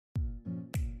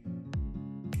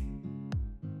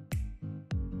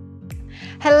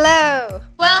Hello!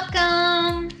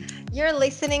 Welcome! You're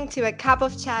listening to A Cup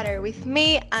of Chatter with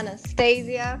me,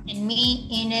 Anastasia. And me,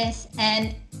 Ines,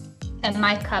 and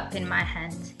my cup in my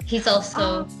hand. He's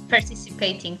also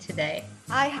participating today.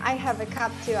 I have a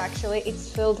cup too, actually.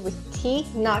 It's filled with tea,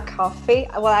 not coffee.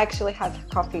 Well, I actually have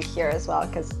coffee here as well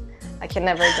because I can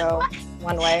never go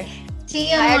one way.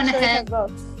 Tea on one hand,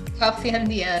 coffee on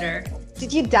the other.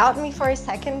 Did you doubt me for a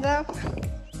second though?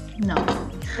 No.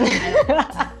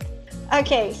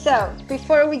 Okay, so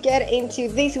before we get into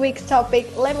this week's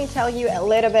topic, let me tell you a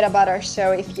little bit about our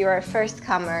show if you're a first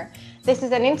comer. This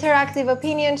is an interactive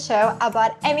opinion show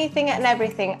about anything and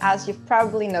everything, as you've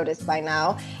probably noticed by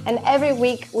now. And every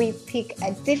week we pick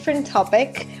a different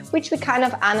topic, which we kind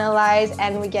of analyze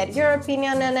and we get your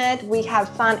opinion on it. We have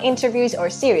fun interviews or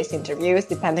serious interviews,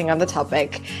 depending on the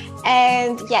topic.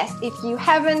 And yes, if you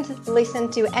haven't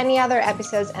listened to any other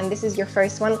episodes and this is your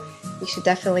first one, you should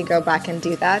definitely go back and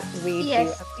do that.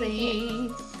 Yes,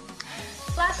 please.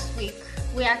 Last week,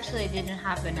 we actually didn't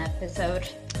have an episode.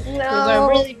 No. We were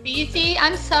really busy.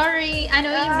 I'm sorry. I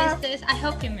know you missed this. I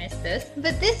hope you missed this.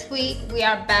 But this week, we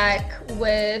are back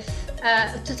with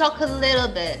to talk a little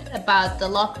bit about the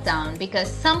lockdown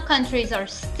because some countries are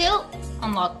still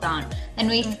on lockdown and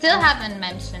we still haven't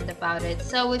mentioned about it.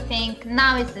 So we think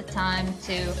now is the time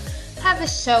to have a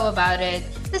show about it,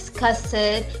 discuss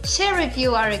it, share with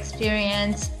you our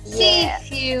experience, see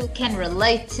if you can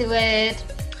relate to it.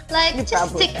 Like, you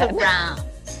just stick around.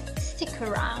 Stick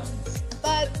around.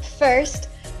 But first,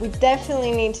 we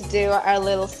definitely need to do our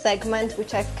little segment,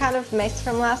 which I've kind of missed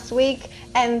from last week,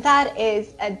 and that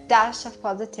is a dash of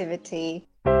positivity.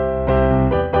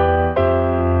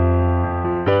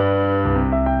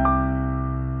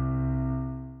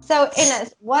 So,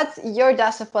 Ines, what's your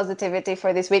dash of positivity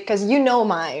for this week? Because you know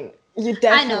mine. You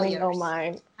definitely know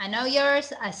mine. I know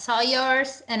yours. I saw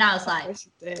yours. And I was like,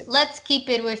 let's keep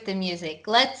it with the music.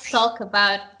 Let's talk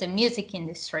about the music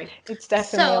industry. It's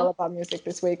definitely all about music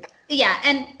this week. Yeah,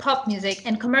 and pop music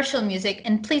and commercial music.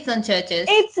 And please don't judge us.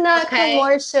 It's not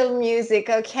commercial music,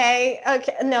 okay?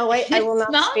 Okay. No, wait, I will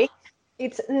not speak.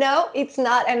 It's not.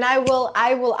 And I will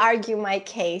argue my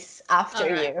case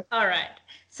after you. All right.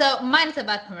 So mine's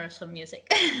about commercial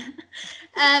music.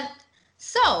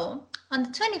 So on the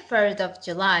 23rd of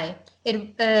July,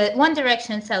 One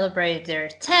Direction celebrated their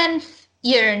 10th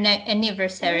year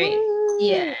anniversary. Ooh.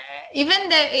 Yeah,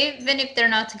 even if they're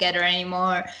not together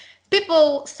anymore,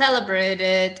 people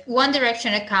celebrated. One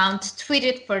Direction account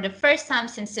tweeted for the first time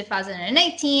since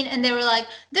 2018, and they were like,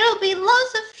 "There'll be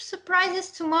lots of surprises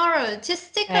tomorrow. Just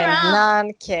stick around."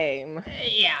 None came.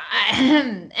 Yeah,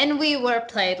 and we were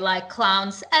played like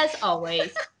clowns as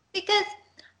always. Because,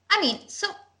 so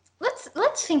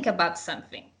let's think about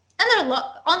something. And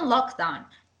on lockdown,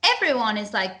 everyone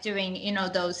is like doing,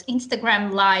 those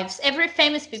Instagram lives. Every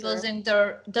famous people is doing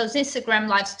those Instagram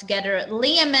lives together.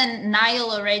 Liam and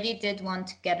Niall already did one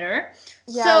together.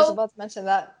 Yeah, I was about to mention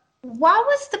that. What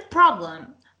was the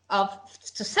problem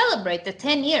to celebrate the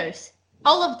 10 years?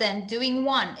 All of them doing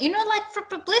one, like for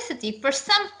publicity, for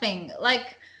something,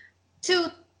 like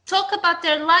to talk about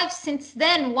their lives since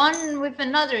then, one with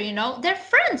another, they're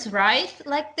friends, right?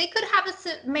 Like they could have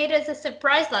made us a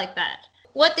surprise like that.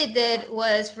 What they did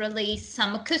was release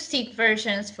some acoustic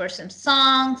versions for some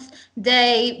songs.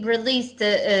 They released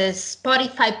the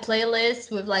Spotify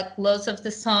playlist with like loads of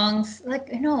the songs,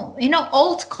 like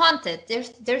old content.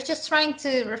 They're just trying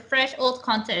to refresh old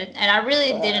content, and I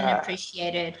really didn't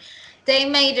appreciate it. They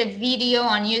made a video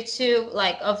on YouTube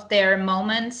like of their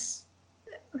moments,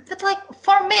 but like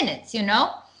 4 minutes,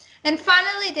 And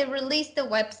finally, they released the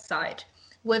website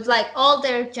with like all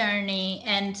their journey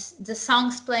and the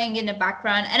songs playing in the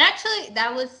background. And actually,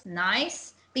 that was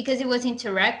nice because it was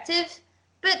interactive.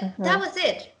 But that was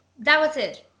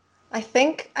it. I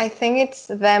think it's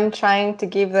them trying to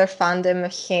give their fandom a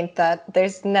hint that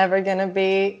there's never gonna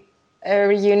be a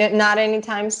reunion, not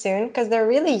anytime soon, because they're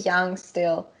really young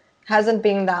still. Hasn't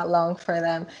been that long for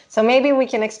them. So maybe we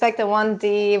can expect a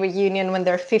 1D reunion when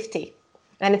they're 50.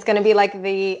 And it's going to be like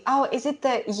is it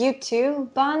the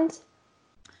U2 band?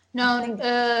 No,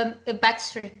 the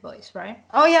Backstreet Boys, right?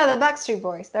 Oh yeah, the Backstreet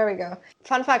Boys. There we go.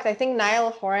 Fun fact, I think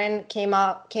Niall Horan came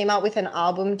out with an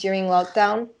album during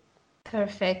lockdown.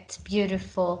 Perfect,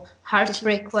 beautiful,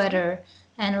 Heartbreak Weather.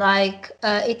 And like,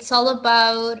 it's all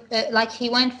about, like he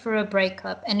went through a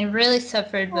breakup and he really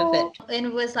suffered with it. And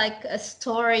it was like a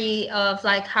story of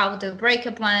like how the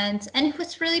breakup went. And it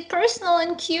was really personal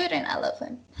and cute and I love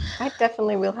him. I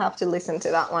definitely will have to listen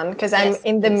to that one because I'm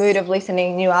in the mood of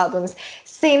listening new albums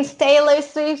since Taylor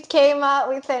Swift came out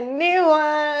with a new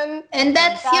one. And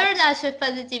that's your dash of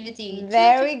positivity.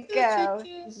 There we go.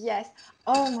 Yes.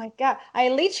 Oh my God. I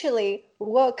literally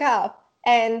woke up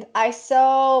and I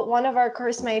saw one of our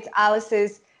course mates,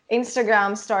 Alice's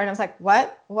Instagram story, and I was like,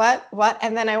 what?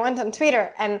 And then I went on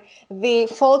Twitter and the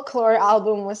Folklore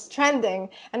album was trending.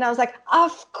 And I was like,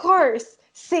 of course,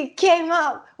 she came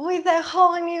up with a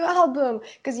whole new album.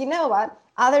 Because you know what?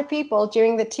 Other people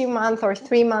during the 2 month or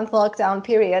 3 month lockdown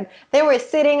period, they were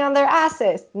sitting on their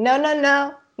asses. No, no,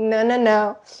 no, no, no,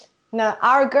 no. No,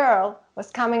 our girl was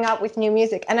coming up with new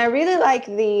music, and I really like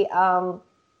the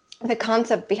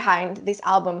concept behind this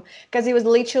album because it was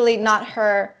literally not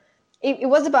her. It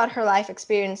was about her life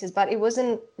experiences, but it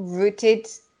wasn't rooted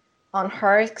on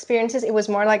her experiences. It was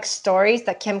more like stories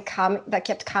that kept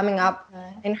coming up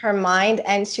in her mind,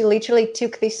 and she literally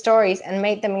took these stories and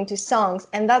made them into songs,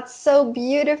 and that's so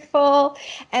beautiful.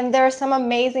 And there are some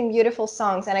amazing, beautiful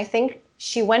songs, and I think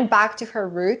she went back to her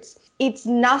roots. It's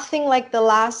nothing like the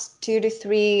last 2 to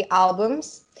 3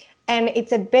 albums, and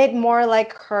it's a bit more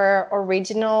like her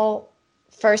original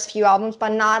first few albums, but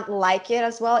not like it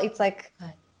as well. It's like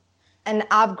an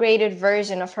upgraded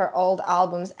version of her old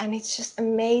albums, and it's just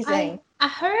amazing. I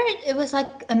heard it was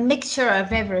like a mixture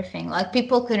of everything. Like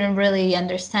people couldn't really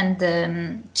understand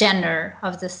the genre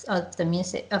of the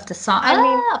music of the song.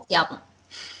 Of the album.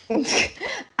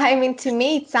 I mean, to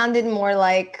me, it sounded more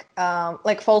like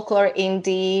folklore,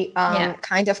 indie,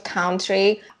 kind of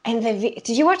country. And did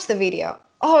you watch the video?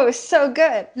 Oh, it was so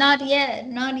good. Not yet.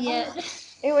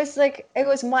 It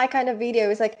was my kind of video. It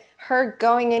was like her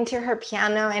going into her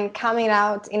piano and coming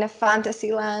out in a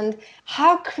fantasy land.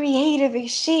 How creative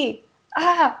is she?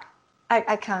 I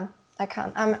can't.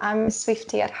 I'm a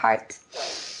Swiftie at heart.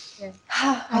 Yes.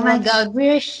 Oh my God,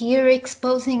 we're here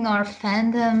exposing our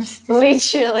fandoms.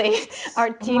 Literally,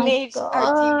 our teenager.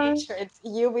 It's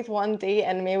you with 1D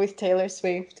and me with Taylor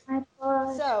Swift.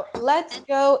 So let's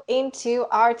go into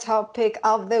our topic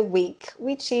of the week,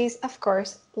 which is, of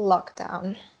course,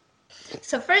 lockdown.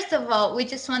 So first of all, we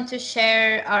just want to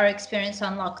share our experience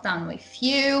on lockdown with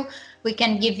you. We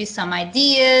can give you some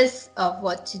ideas of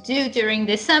what to do during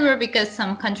this summer because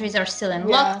some countries are still in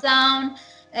lockdown.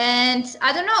 And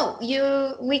I don't know,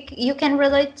 you can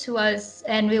relate to us,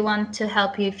 and we want to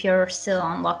help you if you're still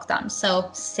on lockdown. So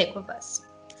stick with us.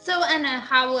 So Anna,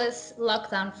 how was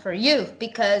lockdown for you?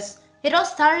 Because it all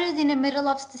started in the middle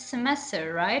of the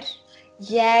semester, right?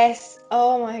 Yes.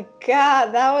 Oh my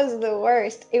God, that was the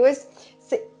worst. It was.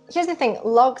 So here's the thing.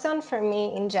 Lockdown for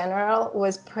me in general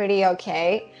was pretty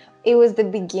okay. It was the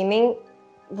beginning,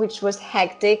 which was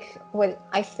hectic. What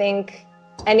I think,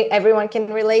 and everyone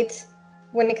can relate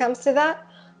when it comes to that,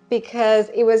 because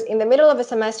it was in the middle of a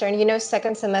semester, and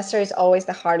second semester is always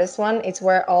the hardest one. It's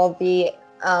where all the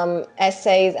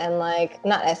essays and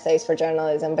not essays for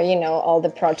journalism, but all the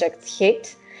projects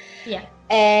hit. Yeah.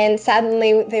 And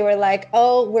suddenly they were like,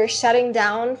 oh, we're shutting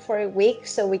down for a week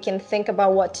so we can think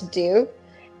about what to do.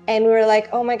 And we were like,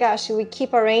 oh my gosh, should we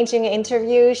keep arranging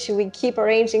interviews? Should we keep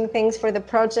arranging things for the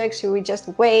project? Should we just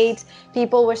wait?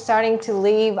 People were starting to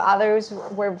leave. Others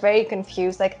were very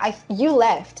confused. You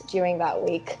left during that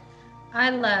week.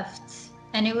 I left,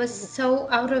 and it was so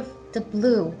out of the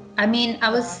blue. I mean,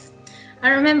 I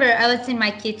remember I was in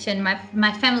my kitchen.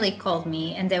 My family called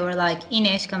me, and they were like,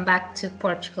 Inês, come back to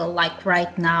Portugal, like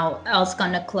right now. Else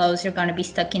gonna close. You're gonna be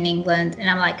stuck in England. And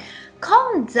I'm like,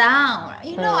 calm down.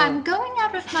 I'm going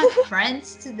out with my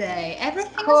friends today.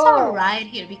 Everything is all right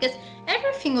here, because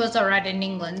everything was all right in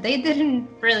England. They didn't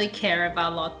really care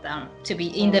about lockdown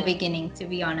in the beginning, to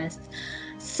be honest.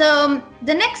 So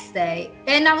the next day,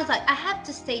 and I was like, I have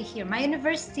to stay here. My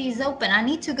university is open. I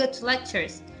need to go to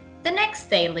lectures. The next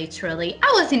day, literally,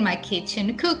 I was in my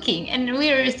kitchen cooking, and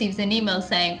we received an email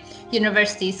saying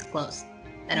university is closed.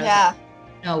 And I was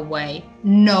like,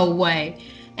 no way.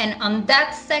 And on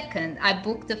that second, I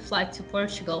booked the flight to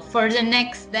Portugal for the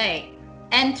next day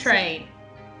and train.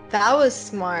 That was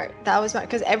smart.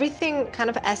 Because everything kind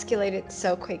of escalated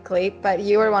so quickly, but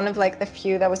you were one of the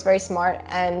few that was very smart.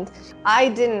 And I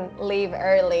didn't leave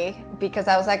early because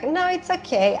I was like, no, it's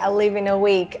okay. I'll leave in a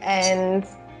week. And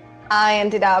I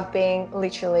ended up being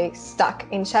literally stuck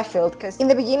in Sheffield, because in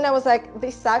the beginning I was like,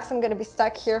 this sucks, I'm going to be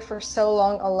stuck here for so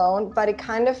long alone. But it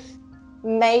kind of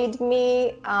made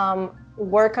me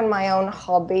work on my own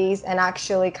hobbies and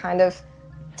actually kind of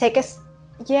take a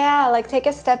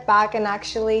step back and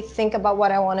actually think about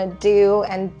what I want to do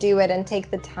it and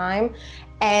take the time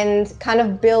and kind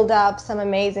of build up some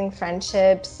amazing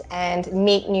friendships and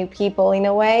meet new people in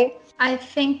a way. I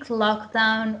think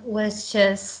lockdown was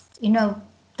just,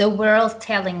 the world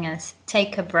telling us,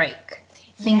 take a break,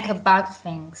 think about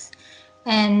things.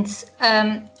 And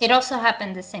it also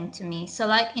happened the same to me. So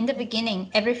like in the beginning,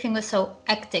 everything was so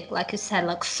hectic, like you said,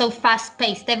 like so fast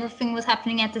paced. Everything was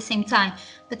happening at the same time.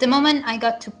 But the moment I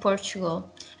got to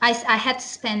Portugal, I had to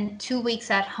spend 2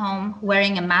 weeks at home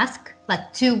wearing a mask,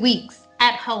 like 2 weeks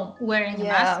at home wearing a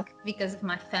Yeah. mask because of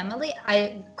my family.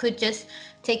 I could just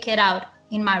take it out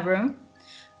in my room.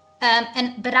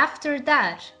 But after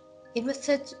that, it was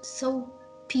so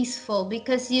peaceful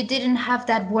because you didn't have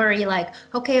that worry like,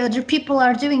 okay, other people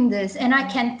are doing this and I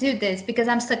can't do this because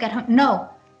I'm stuck at home. No,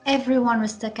 everyone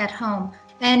was stuck at home,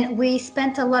 and we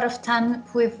spent a lot of time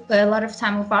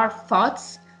with our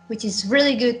thoughts, which is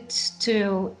really good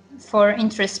to for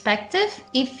introspective.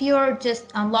 If you're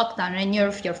just on lockdown and you're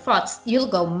with your thoughts, you'll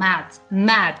go mad.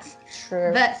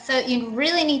 True. But so you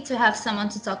really need to have someone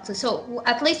to talk to. So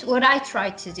at least what I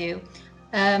tried to do,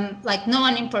 like no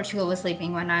one in Portugal was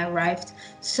living when I arrived.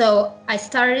 So I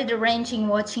started arranging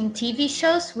watching TV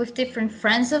shows with different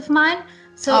friends of mine.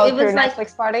 So it was through like,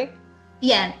 Netflix party?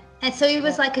 yeah. And so it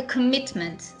was like a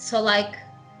commitment. So like,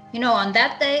 on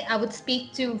that day I would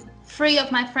speak to 3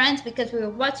 of my friends because we were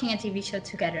watching a TV show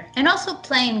together and also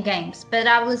playing games. But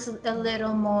I was a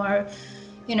little more,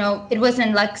 it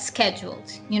wasn't like scheduled,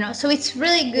 so it's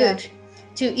really good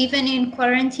to, even in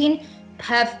quarantine,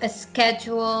 have a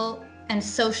schedule and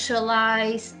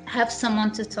socialize, have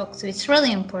someone to talk to. It's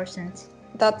really important.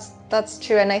 That's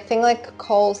true. And I think like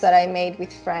calls that I made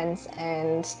with friends,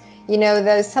 and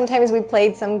those sometimes we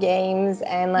played some games,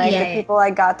 and like the people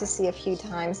I got to see a few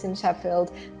times in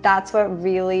Sheffield, that's what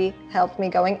really helped me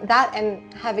going. That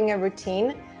and having a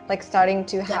routine, like starting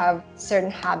to have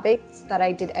certain habits that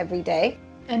I did every day.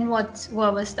 And what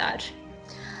was that?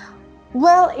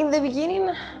 Well, in the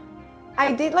beginning,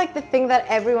 I did like the thing that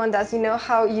everyone does. You know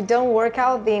how you don't work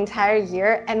out the entire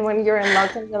year, and when you're in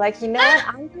lockdown, you're like, what?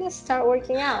 I'm gonna start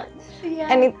working out.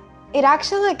 Yeah. And it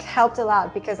actually like helped a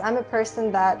lot because I'm a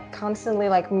person that constantly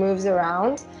like moves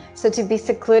around. So to be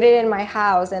secluded in my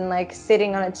house and like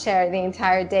sitting on a chair the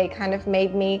entire day kind of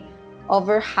made me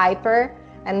over hyper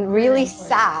and really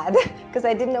sad because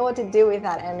I didn't know what to do with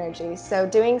that energy. So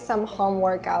doing some home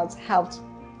workouts helped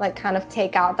like kind of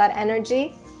take out that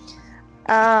energy.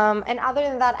 And other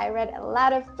than that, I read a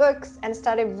lot of books and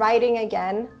started writing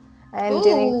again and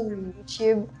doing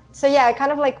YouTube. So yeah, I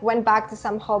kind of like went back to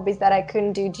some hobbies that I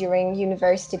couldn't do during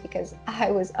university because I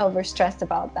was overstressed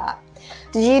about that.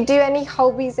 Did you do any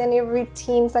hobbies, any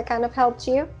routines that kind of helped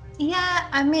you? Yeah,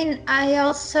 I mean, I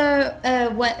also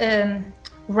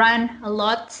run a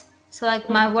lot. So like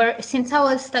my work, since I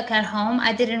was stuck at home,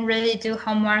 I didn't really do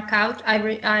home workout.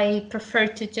 I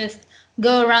preferred to just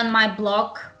go around my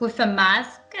block with a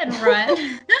mask and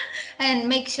run and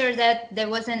make sure that there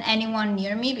wasn't anyone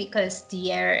near me because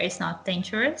the air is not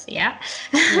dangerous. Yeah.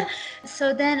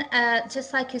 So then,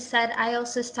 just like you said, I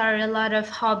also started a lot of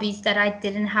hobbies that I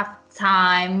didn't have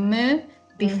time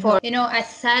before. I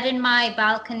sat in my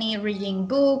balcony reading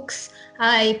books.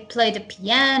 I played the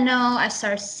piano. I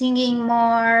started singing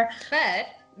more.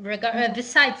 But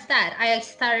besides that, I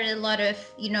started a lot of,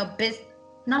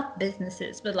 not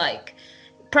businesses, but like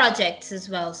projects as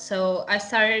well. So I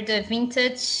started a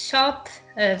vintage shop,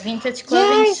 a vintage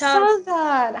clothing shop. Yeah, I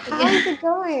saw that. How is it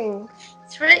going?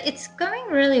 It's going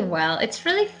really well. It's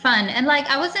really fun. And like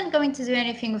I wasn't going to do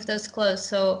anything with those clothes,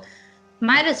 so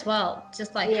might as well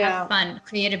just like have fun,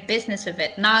 create a business with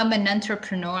it. Now I'm an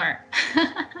entrepreneur.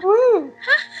 Woo!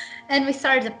 And we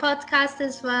started a podcast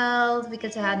as well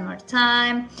because I had more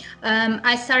time.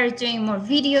 I started doing more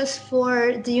videos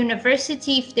for the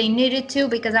university if they needed to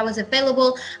because I was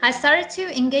available. I started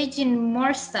to engage in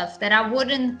more stuff that I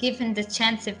wouldn't given the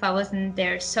chance if I wasn't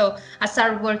there. So I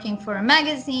started working for a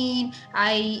magazine.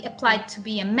 I applied to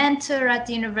be a mentor at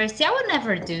the university. I would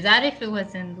never do that if it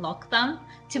was in lockdown.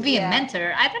 To be a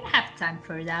mentor, I don't have time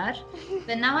for that,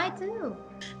 but now I do.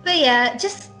 But yeah,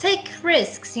 just take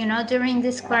risks, during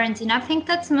this quarantine. I think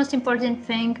that's the most important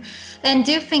thing, and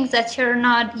do things that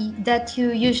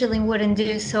you usually wouldn't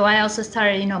do. So I also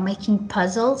started, making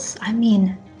puzzles. I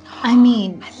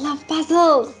I love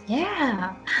puzzles.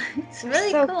 Yeah, it's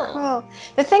really so cool.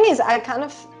 The thing is,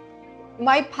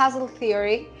 my puzzle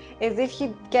theory is if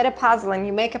you get a puzzle and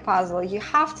you make a puzzle, you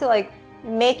have to like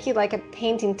make you like a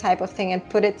painting type of thing and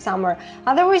put it somewhere.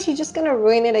 Otherwise, you're just gonna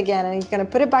ruin it again and you're gonna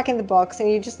put it back in the box and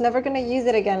you're just never gonna use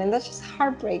it again, and that's just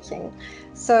heartbreaking.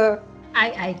 So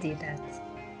I did that.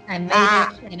 I made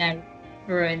it and I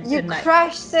ruined it. You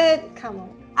crushed it. Come on.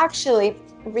 Actually,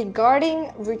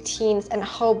 regarding routines and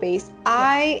hobbies,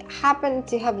 I happen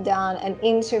to have done an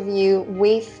interview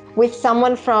with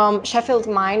someone from Sheffield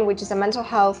Mind, which is a mental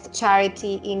health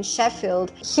charity in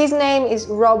Sheffield. His name is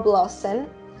Rob Lawson.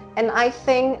 And I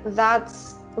think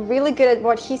that's really good,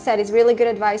 what he said is really good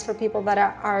advice for people that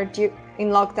are in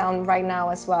lockdown right now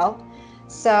as well.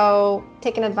 So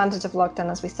taking advantage of lockdown,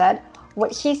 as we said,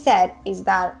 what he said is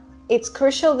that it's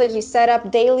crucial that you set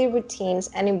up daily routines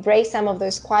and embrace some of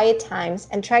those quiet times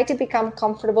and try to become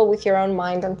comfortable with your own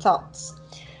mind and thoughts.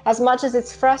 As much as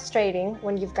it's frustrating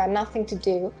when you've got nothing to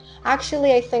do,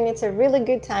 actually, I think it's a really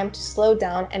good time to slow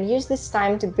down and use this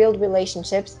time to build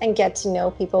relationships and get to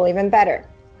know people even better.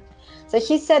 So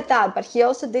he said that, but he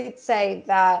also did say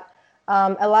that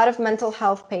a lot of mental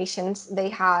health patients, they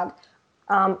had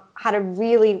a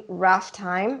really rough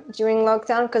time during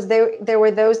lockdown, because there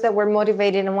were those that were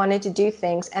motivated and wanted to do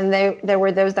things, and there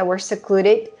were those that were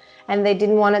secluded and they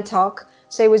didn't want to talk.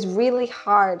 So it was really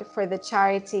hard for the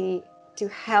charity to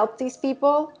help these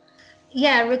people.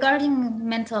 Yeah, regarding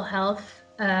mental health,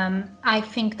 I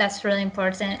think that's really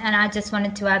important. And I just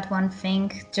wanted to add one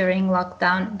thing during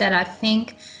lockdown, that I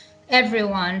think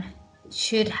everyone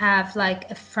should have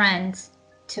like a friend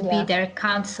to be their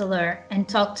counselor and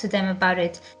talk to them about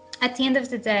it. At the end of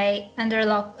the day, on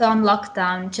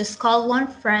lockdown, just call one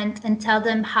friend and tell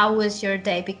them how was your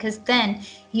day, because then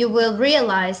you will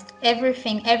realize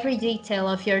everything, every detail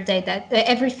of your day, that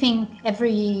every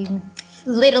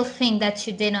little thing that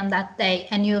you did on that day,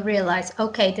 and you'll realize,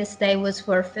 okay, this day was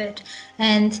worth it.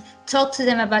 And talk to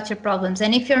them about your problems.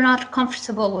 And if you're not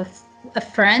comfortable with a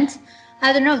friend,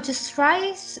 I don't know, just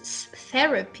try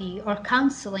therapy or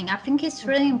counseling. I think it's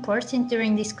really important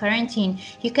during this quarantine.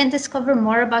 You can discover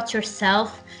more about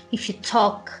yourself if you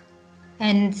talk,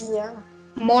 and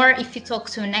more if you talk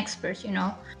to an expert, you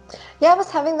know. Yeah, I was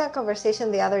having that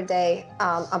conversation the other day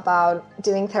about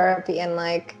doing therapy and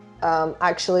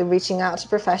actually reaching out to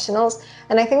professionals.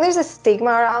 And I think there's a stigma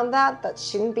around that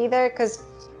shouldn't be there, because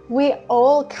we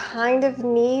all kind of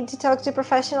need to talk to a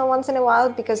professional once in a while,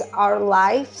 because our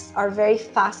lives are very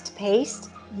fast-paced.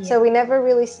 Yeah. So we never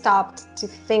really stopped to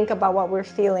think about what we're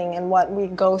feeling and what we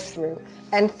go through.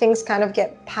 And things kind of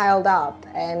get piled up.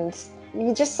 And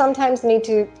you just sometimes need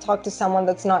to talk to someone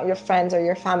that's not your friends or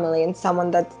your family, and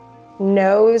someone that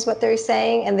knows what they're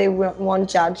saying, and they won't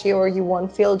judge you, or you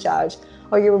won't feel judged.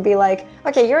 Or you will be like,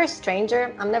 okay, you're a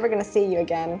stranger, I'm never going to see you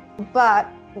again. But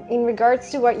in regards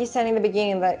to what you said in the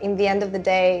beginning, that in the end of the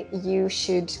day, you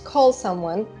should call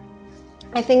someone,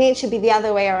 I think it should be the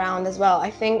other way around as well. I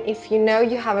think if you know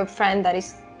you have a friend that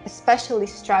is especially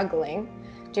struggling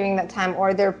during that time,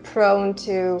 or they're prone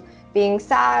to being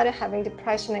sad, having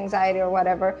depression, anxiety, or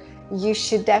whatever, you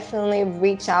should definitely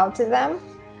reach out to them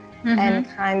and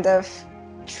kind of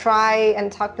try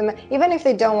and talk to them, even if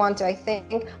they don't want to. I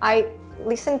think I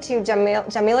listened to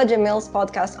Jamila Jamil's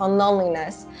podcast on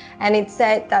loneliness, and it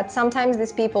said that sometimes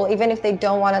these people, even if they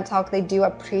don't want to talk, they do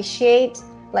appreciate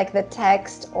like the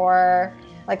text or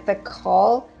like the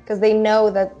call, because they know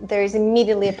that there is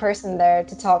immediately a person there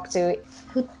to talk to.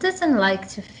 Who doesn't like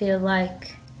to feel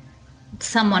like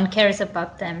someone cares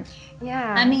about them?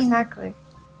 Yeah, I mean, exactly.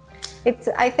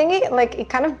 I think it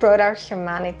kind of brought our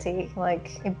humanity,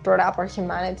 it brought up our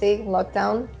humanity,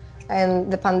 lockdown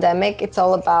and the pandemic. It's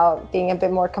all about being a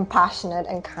bit more compassionate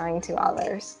and kind to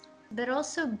others. But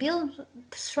also build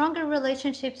stronger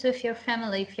relationships with your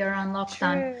family if you're on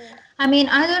lockdown. True. I mean,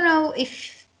 I don't know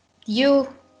if you,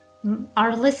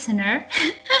 our listener,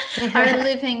 are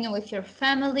living with your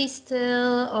family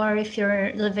still, or if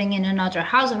you're living in another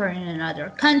house or in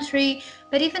another country.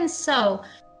 But even so,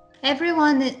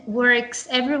 everyone works,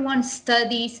 everyone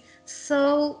studies.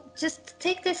 So just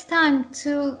take this time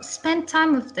to spend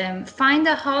time with them. Find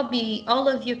a hobby all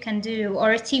of you can do,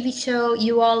 or a TV show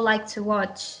you all like to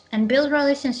watch, and build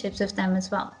relationships with them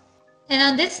as well. And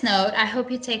on this note, I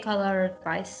hope you take all our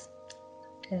advice.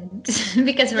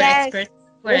 Because we're experts.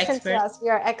 Listen to us. We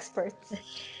are experts.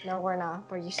 No, we're not,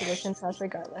 but you should listen to us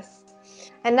regardless.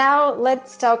 And now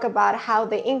let's talk about how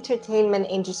the entertainment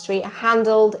industry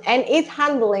handled and is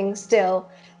handling still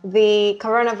the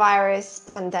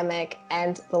coronavirus pandemic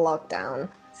and the lockdown.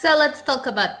 So let's talk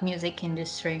about music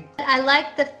industry. I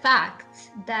like the fact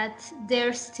that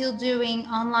they're still doing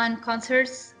online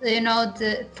concerts. You know,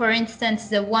 for instance,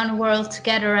 the One World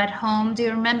Together at Home. Do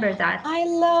you remember that? I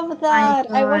love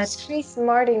that. I watched Chris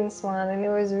Martin's one, and it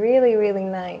was really, really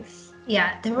nice.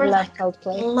 Yeah, there were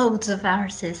loads of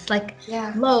artists,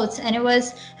 loads, and it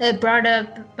was brought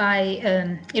up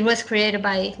by, it was created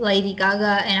by Lady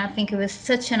Gaga, and I think it was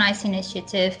such a nice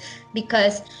initiative,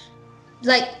 because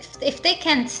if they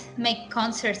can't make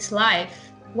concerts live,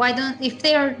 why don't, if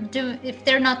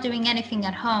they're not doing anything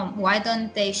at home, why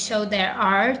don't they show their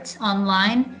art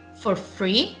online for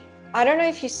free? I don't know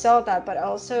if you saw that, but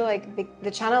also like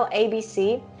the channel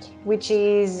ABC, which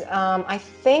is I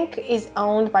think is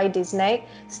owned by Disney,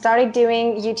 started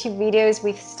doing YouTube videos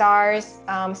with stars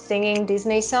singing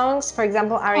Disney songs. For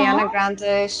example, Ariana Oh,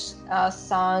 Grande's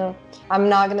song "I'm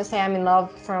Not Gonna Say I'm in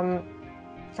Love" from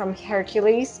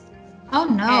Hercules. oh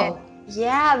And no.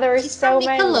 yeah, there are She's from so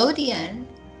many. Nickelodeon.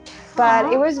 But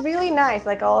it Oh, was really nice,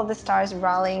 like all of the stars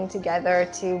rallying together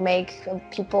to make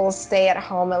people stay at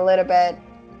home a little bit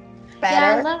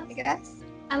yeah, better, I guess.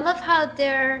 I love how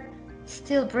they're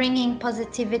still bringing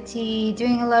positivity,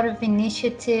 doing a lot of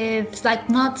initiatives, like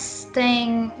not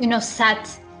staying, sat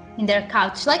in their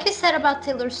couch. Like you said about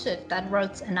Taylor Swift that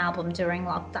wrote an album during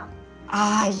lockdown.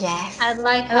 Ah, I yes.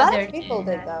 like A how lot they're of people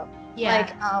doing did that. though. Yeah.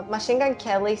 Like Machine Gun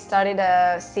Kelly started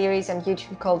a series on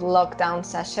YouTube called Lockdown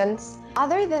Sessions.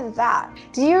 Other than that,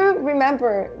 do you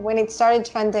remember when it started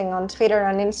trending on Twitter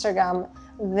and Instagram?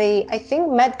 I think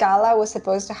Met Gala was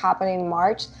supposed to happen in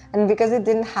March, and because it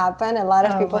didn't happen, a lot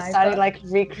of Oh people my started God. like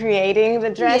recreating the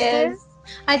dresses. Yes.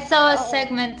 I saw a Oh,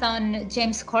 segment on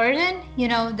James Corden,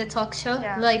 the talk show.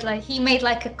 yeah. Like he made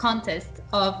like a contest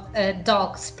of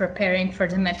dogs preparing for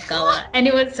the Met Gala, and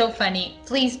it was so funny.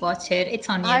 Please watch it. It's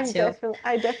on YouTube.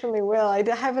 I definitely will.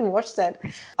 Haven't watched it.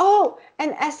 Oh, and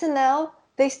SNL,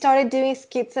 they started doing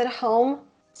skits at home,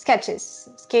 sketches.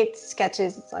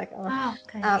 It's like, Oh,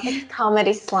 okay. it's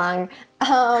comedy slang.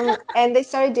 And they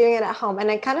started doing it at home. And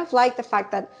I kind of like the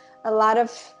fact that a lot of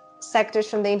sectors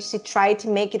from the industry tried to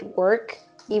make it work,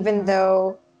 even Mhm.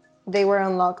 though they were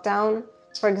on lockdown.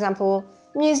 For example,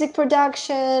 music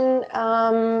production,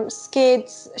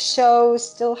 skits, shows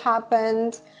still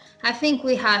happened. I think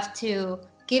we have to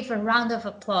give a round of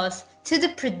applause to the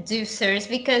producers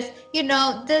because,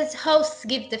 the hosts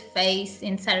give the face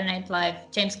in Saturday Night Live,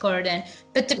 James Corden,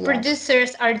 but the Yes.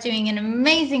 producers are doing an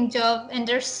amazing job and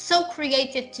they're so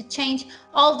creative to change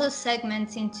all those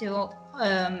segments into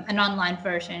an online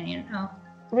version.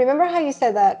 Remember how you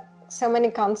said that so many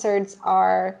concerts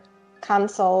are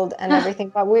cancelled and everything,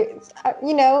 but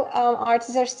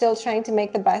artists are still trying to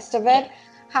make the best of Yeah. it.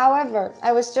 However,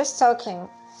 I was just talking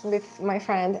with my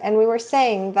friend, and we were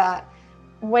saying that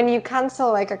when you cancel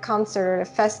like a concert or a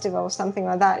festival or something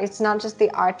like that, it's not just the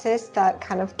artist that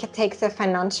kind of takes a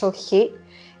financial hit.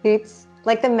 It's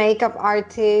like the makeup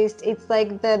artist, it's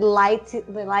like the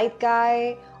light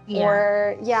guy, Yeah.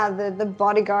 or yeah, the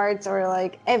bodyguards, or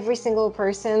like every single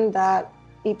person that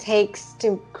it takes to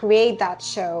create that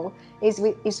show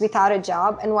is without a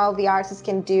job. And while the artist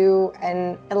can do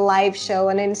a live show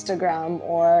on Instagram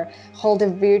or hold a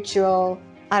virtual,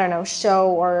 I don't know, show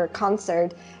or concert,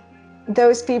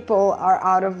 those people are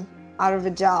out of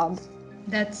a job.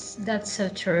 That's so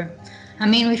true. I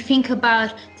mean, we think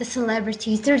about the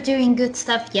celebrities, they're doing good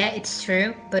stuff. Yeah, it's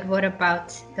true. But what about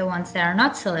the ones that are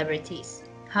not celebrities?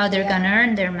 How they're Yeah, gonna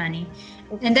earn their money?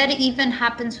 And that even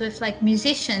happens with like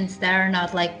musicians that are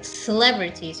not like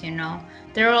celebrities.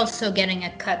 They're also getting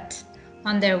a cut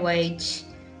on their wage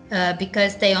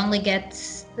because they only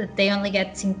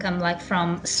get income like from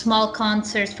small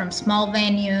concerts, from small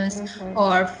venues, hmm.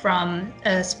 or from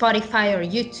Spotify or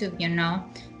YouTube.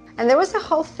 And there was a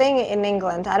whole thing in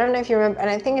England. I don't know if you remember, and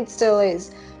I think it still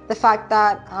is, the fact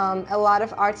that a lot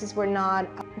of artists were not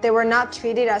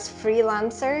treated as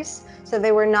freelancers, so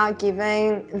they were not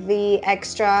given the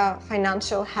extra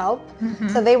financial help.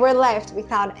 So they were left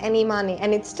without any money,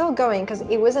 and it's still going because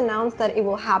it was announced that it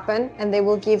will happen and they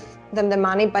will give them the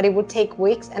money, but it would take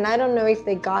weeks, and I don't know if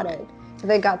they got it. If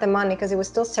they got the money because it was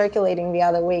still circulating the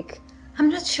other week. I'm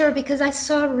not sure because I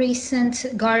saw a recent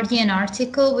Guardian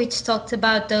article which talked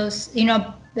about those,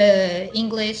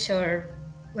 English or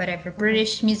whatever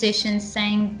British musicians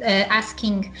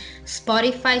asking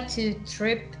Spotify to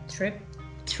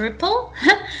triple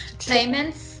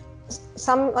payments.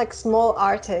 Some like small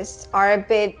artists are a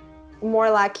bit more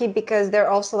lucky because they're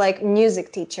also like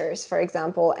music teachers, for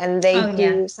example, and they Oh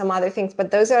yeah, do some other things. But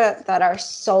those that are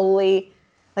solely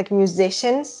like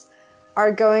musicians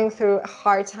are going through a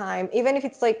hard time, even if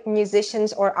it's like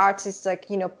musicians or artists, like,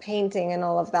 painting and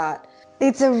all of that.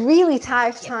 It's a really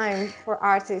tough yep. time for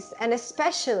artists, and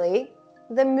especially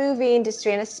the movie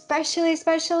industry, and especially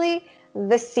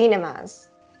the cinemas,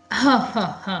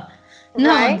 No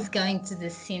right? one's going to the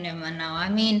cinema now. I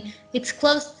mean, it's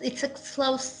closed. It's a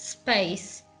closed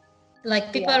space.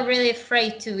 Like people Yeah. are really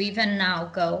afraid to even now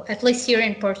go. At least here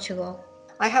in Portugal.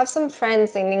 I have some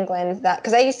friends in England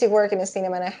because I used to work in a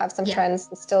cinema, and I have some Yeah, friends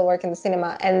that still work in the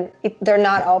cinema, and they're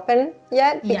not open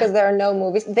yet because yeah. there are no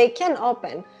movies. They can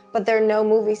open, but there are no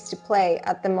movies to play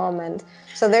at the moment.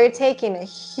 So they're taking a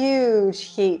huge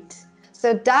hit. So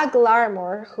Doug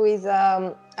Larmore, who is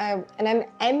a an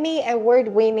Emmy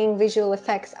award-winning visual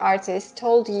effects artist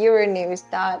told Euronews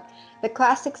that the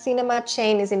classic cinema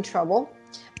chain is in trouble,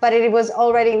 but it was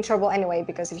already in trouble anyway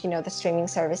because of, the streaming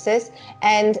services.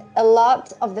 And a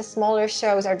lot of the smaller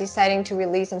shows are deciding to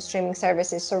release on streaming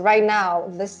services. So right now,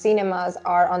 the cinemas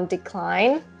are on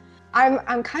decline.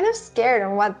 I'm kind of scared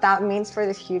on what that means for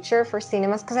the future for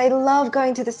cinemas, because I love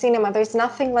going to the cinema. There's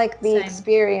nothing like the Same.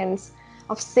 experience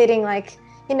of sitting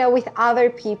with other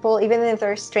people, even if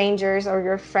they're strangers or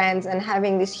your friends, and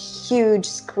having this huge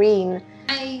screen.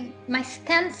 My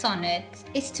stance on it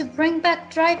is to bring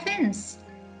back drive-ins.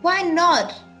 Why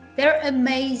not? They're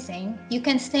amazing. You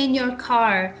can stay in your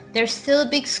car. There's still a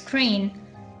big screen.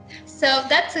 So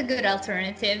that's a good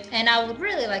alternative, and I would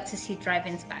really like to see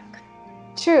drive-ins back.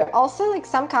 True. Also,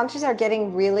 some countries are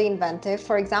getting really inventive.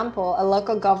 For example, a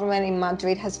local government in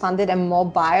Madrid has funded a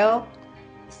mobile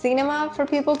cinema for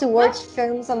people to watch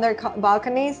films on their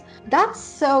balconies. That's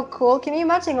so cool. Can you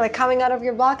imagine coming out of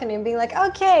your balcony and being like,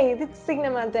 okay, it's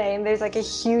cinema day, and there's a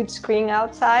huge screen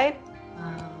outside?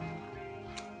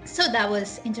 So that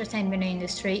was entertainment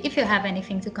industry. If you have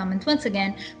anything to comment, once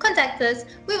again, contact us.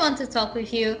 We want to talk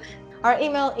with you. Our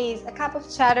email is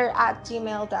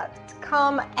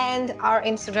acupofchatter@gmail.com, and our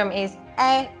Instagram is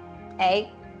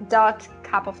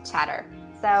a.cupofchatter.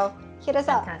 So hit us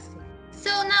up. Fantastic.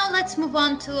 So now let's move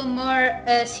on to a more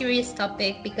serious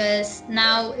topic, because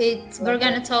now we're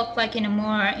going to talk in a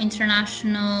more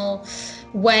international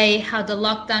way how the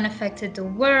lockdown affected the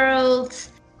world.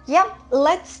 Yep,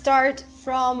 let's start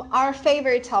from our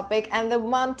favorite topic, and the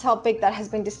one topic that has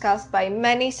been discussed by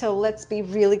many, so let's be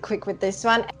really quick with this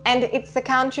one. And it's the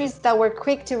countries that were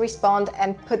quick to respond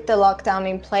and put the lockdown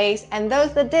in place, and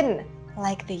those that didn't,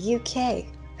 like the UK.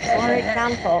 For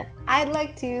example, I'd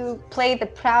like to play the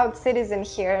proud citizen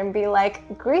here and be like,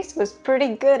 Greece was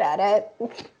pretty good at it.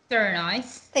 Very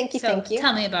nice. Thank you.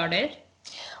 Tell me about it.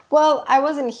 Well, I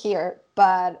wasn't here,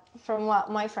 but from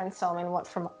what my friends told me and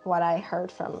from what I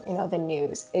heard from, the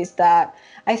news, is that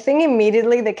I think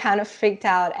immediately they kind of freaked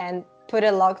out and put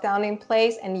a lockdown in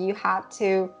place, and you had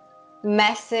to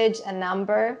message a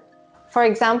number. For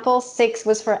example, 6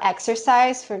 was for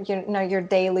exercise, for your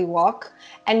daily walk,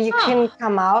 and you couldn't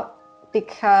come out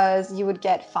because you would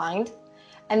get fined.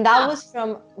 And that was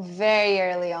from very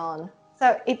early on.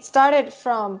 So it started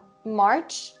from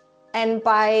March, and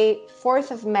by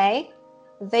 4th of May,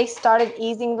 they started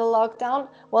easing the lockdown.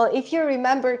 Well, if you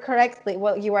remember correctly,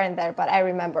 well, you weren't there, but I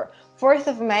remember 4th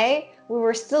of May, we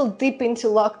were still deep into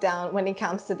lockdown when it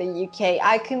comes to the UK.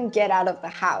 I couldn't get out of the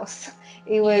house.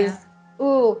 It was...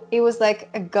 it was like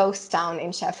a ghost town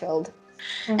in Sheffield.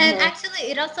 Mm-hmm. And actually,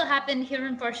 it also happened here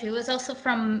in Portugal. It was also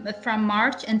from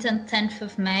March until 10th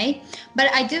of May.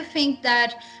 But I do think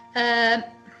that,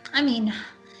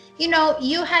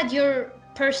 you had your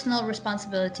personal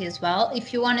responsibility as well.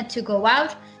 If you wanted to go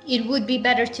out, it would be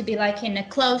better to be in a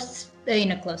closed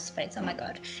space. Oh my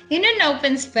God, in an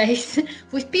open space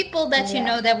with people that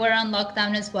that were on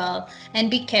lockdown as well,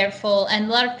 and be careful. And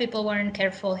a lot of people weren't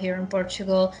careful here in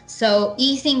Portugal. So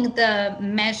easing the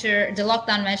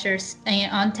lockdown measures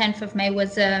on 10th of May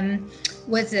was an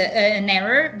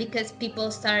error, because people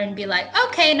started to be like,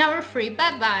 okay, now we're free,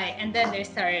 bye, and then they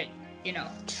started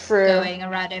going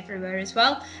around everywhere as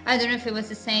well. I don't know if it was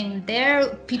the same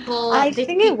there. I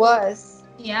think it was.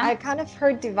 Yeah, I kind of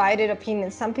heard divided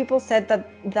opinions. Some people said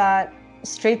that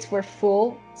streets were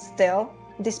full still,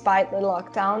 despite the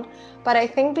lockdown. But I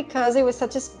think because it was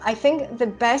I think the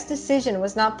best decision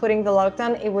was not putting the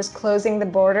lockdown, it was closing the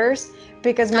borders,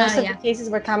 because most of the cases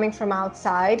were coming from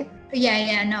outside.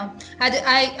 No.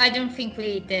 I don't think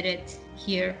we did it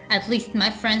here. At least my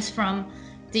friends from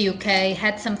the UK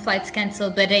had some flights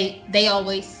canceled, but they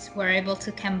always were able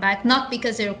to come back, not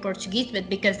because they were Portuguese, but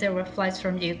because there were flights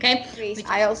from the UK.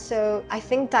 I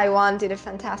think Taiwan did a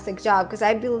fantastic job, because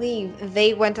I believe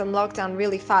they went on lockdown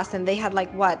really fast, and they had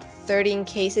 13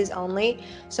 cases only.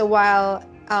 So while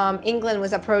England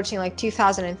was approaching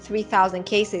 2,000 and 3,000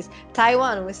 cases,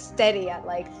 Taiwan was steady at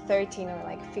 13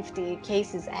 or 50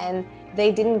 cases, and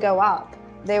they didn't go up.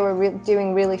 They were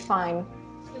doing really fine.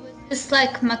 Just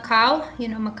like Macau,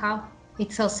 Macau.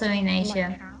 It's also in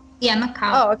Asia. Macau. Yeah,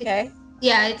 Macau. Oh, okay.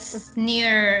 It's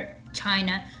near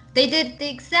China. They did the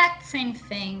exact same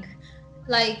thing.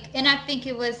 And I think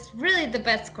it was really the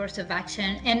best course of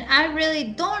action. And I really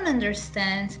don't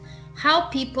understand how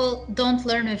people don't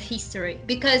learn of history.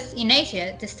 Because in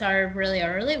Asia, they started really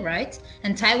early, right?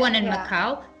 And Taiwan and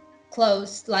Macau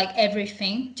closed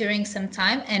everything during some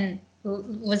time, and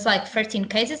was 13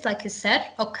 cases, like you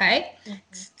said. Okay,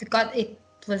 it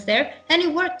was there, and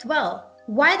it worked well.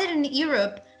 Why didn't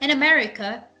Europe and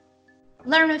America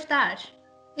learn of that?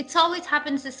 It's always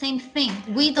happens the same thing.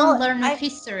 We don't learn our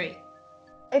history.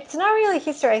 It's not really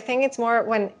history. I think it's more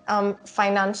when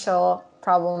financial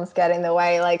problems get in the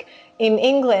way. Like in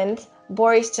England,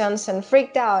 Boris Johnson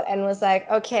freaked out and was like,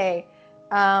 okay,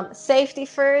 safety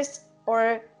first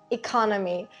or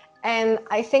economy. And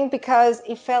I think because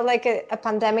it felt like a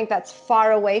pandemic that's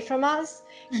far away from us,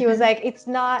 he was like, it's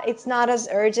not as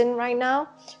urgent right now.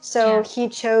 So he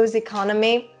chose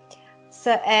economy.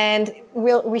 So, and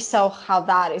we saw how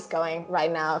that is going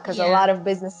right now, because a lot of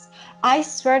business, I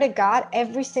swear to God,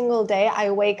 every single day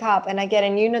I wake up and I get a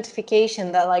new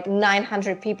notification that like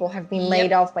 900 people have been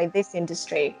laid off by this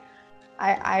industry.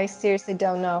 I seriously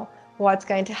don't know what's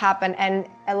going to happen. And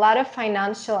a lot of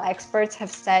financial experts have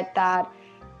said that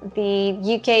the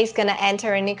UK is going to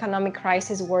enter an economic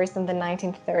crisis worse than the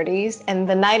 1930s. And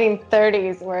the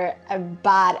 1930s were a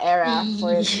bad era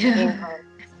for England.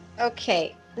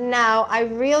 Okay. Now, I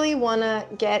really want to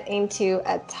get into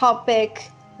a topic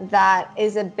that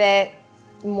is a bit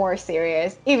more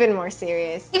serious, even more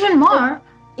serious. Even more?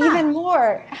 Even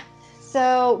more.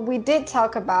 So we did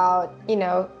talk about,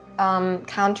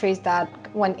 countries that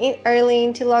went early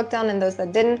into lockdown and those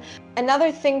that didn't.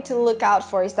 Another thing to look out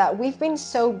for is that we've been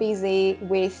so busy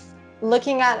with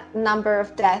looking at number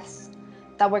of deaths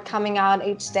that were coming out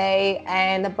each day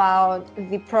and about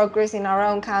the progress in our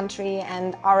own country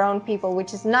and our own people,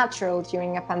 which is natural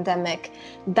during a pandemic,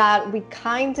 that we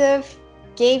kind of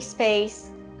gave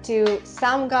space to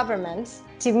some governments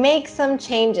to make some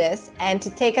changes and to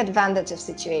take advantage of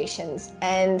situations.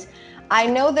 And I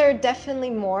know there are definitely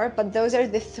more, but those are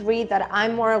the three that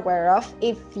I'm more aware of.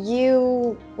 If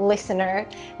you, listener,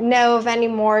 know of any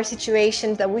more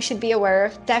situations that we should be aware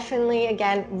of, definitely,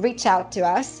 again, reach out to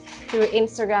us through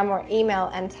Instagram or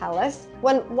email and tell us.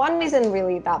 One isn't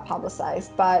really that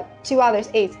publicized, but two others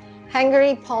is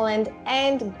Hungary, Poland,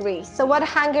 and Greece. So what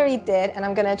Hungary did, and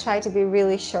I'm going to try to be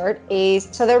really short, is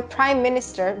so their Prime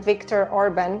Minister, Viktor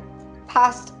Orban,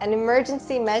 passed an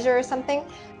emergency measure or something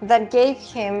that gave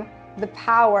him the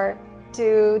power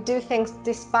to do things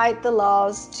despite the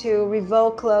laws, to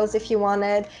revoke laws if he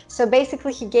wanted. So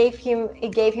basically it gave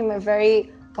him a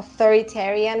very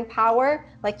authoritarian power,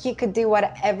 like he could do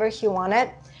whatever he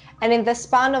wanted. And in the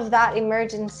span of that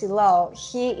emergency law,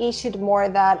 he issued more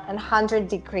than 100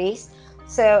 decrees.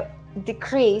 So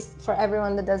decrees, for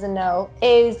everyone that doesn't know,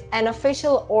 is an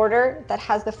official order that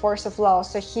has the force of law.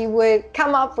 So he would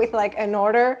come up with like an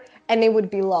order and it would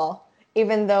be law.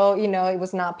 Even though, it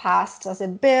was not passed as a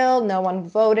bill, no one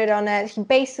voted on it. He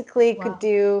basically could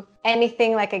do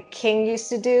anything like a king used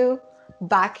to do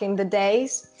back in the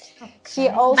days. Okay. He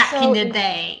also,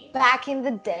 back in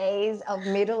the days of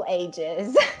Middle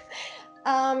Ages.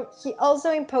 He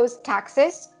also imposed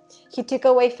taxes. He took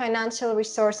away financial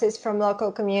resources from local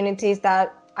communities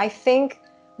that I think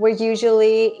were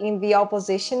usually in the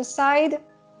opposition side,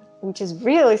 which is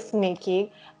really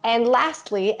sneaky. And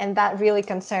lastly, and that really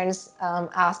concerns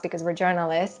us because we're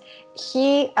journalists,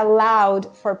 he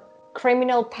allowed for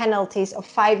criminal penalties of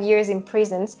 5 years in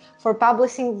prisons for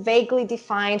publishing vaguely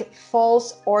defined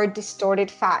false or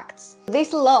distorted facts.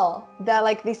 This law,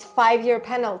 this 5-year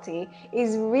penalty,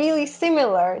 is really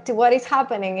similar to what is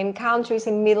happening in countries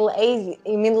in Middle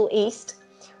East,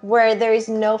 where there is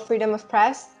no freedom of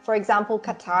press, for example,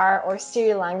 Qatar or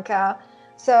Sri Lanka.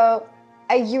 So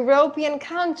a European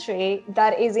country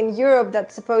that is in Europe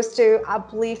that's supposed to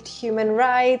uplift human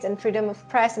rights and freedom of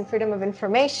press and freedom of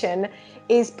information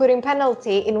is putting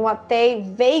penalty in what they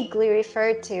vaguely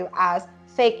refer to as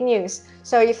fake news.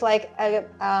 So if like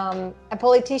a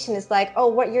politician is like, oh,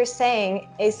 what you're saying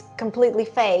is completely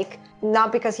fake,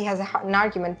 not because he has an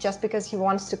argument, just because he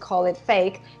wants to call it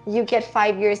fake, you get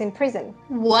 5 years in prison.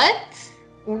 What?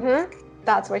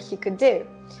 That's what he could do.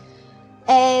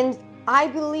 And I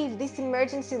believe this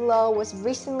emergency law was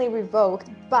recently revoked,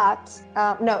 but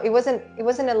no, it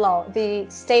wasn't a law. The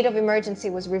state of emergency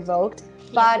was revoked,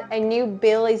 but a new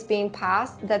bill is being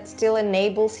passed that still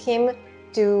enables him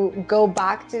to go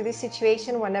back to the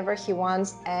situation whenever he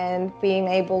wants and being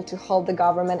able to hold the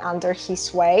government under his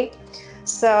sway.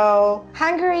 So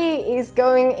Hungary is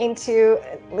going into,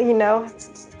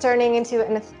 turning into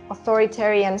an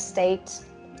authoritarian state,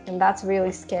 and that's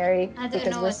really scary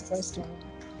because we're supposed to.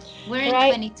 We're in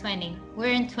 2020.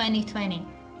 We're in 2020.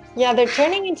 Yeah, they're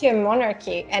turning into a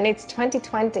monarchy and it's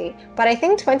 2020. But I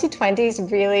think 2020 is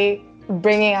really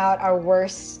bringing out our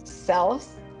worst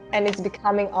selves and it's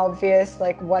becoming obvious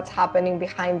like what's happening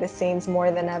behind the scenes more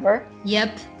than ever.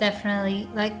 Yep, definitely.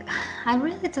 Like, I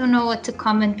really don't know what to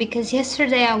comment because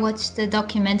yesterday I watched the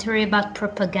documentary about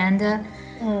propaganda.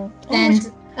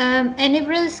 And And it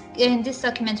really, in this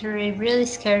documentary, really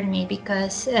scared me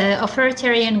because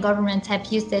authoritarian governments have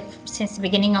used it since the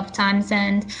beginning of times,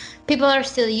 and people are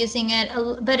still using it.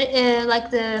 But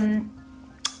like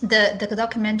the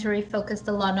documentary focused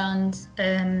a lot on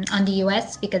the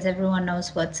U.S. because everyone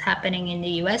knows what's happening in the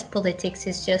U.S. Politics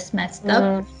is just messed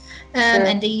up.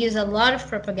 And they use a lot of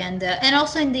propaganda, and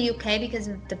also in the UK because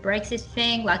of the Brexit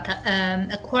thing. Like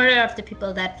a quarter of the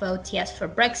people that vote yes for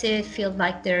Brexit feel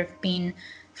like they've been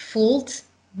fooled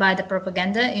by the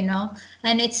propaganda, you know.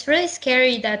 And it's really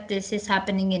scary that this is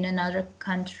happening in another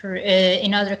country,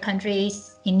 in other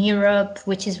countries in Europe,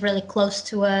 which is really close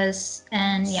to us.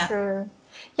 And yeah, Sure.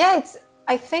 Yeah,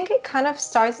 I think it kind of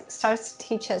starts to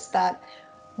teach us that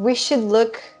we should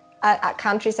look at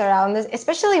countries around us,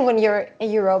 especially when you're a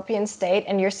European state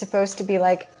and you're supposed to be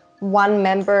like one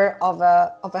member of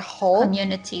a whole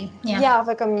community. Yeah, of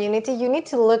a community. You need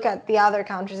to look at the other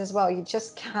countries as well. You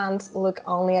just can't look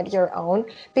only at your own,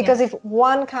 because if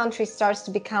one country starts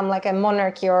to become like a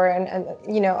monarchy or an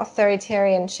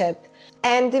authoritarianship,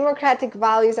 and democratic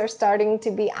values are starting to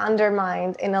be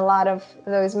undermined in a lot of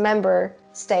those member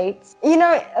states,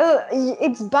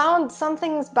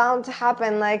 something's bound to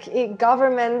happen. Like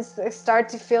governments start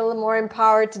to feel more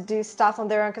empowered to do stuff on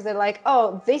their own because they're like,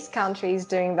 oh, this country is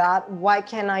doing that, why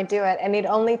can't I do it? And it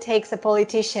only takes a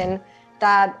politician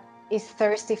that is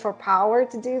thirsty for power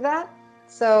to do that.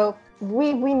 So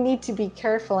we need to be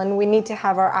careful, and we need to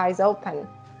have our eyes open.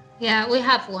 Yeah, we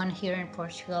have one here in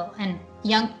Portugal, and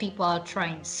young people are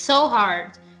trying so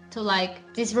hard to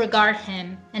like disregard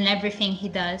him and everything he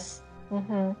does.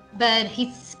 Mm-hmm. But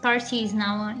his party is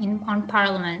now on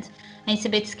parliament, and it's a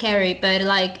bit scary. But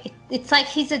like it's like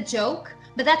he's a joke.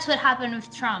 But that's what happened with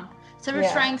Trump. So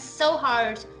we're trying so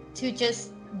hard to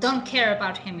just don't care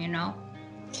about him, you know.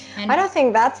 And I don't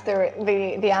think that's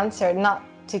the answer. Not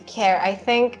to care. I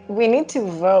think we need to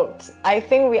vote. I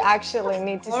think we actually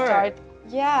need to start.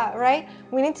 Yeah, right?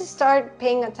 We need to start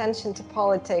paying attention to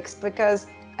politics, because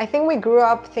I think we grew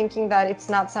up thinking that it's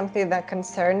not something that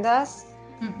concerned us,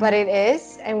 but it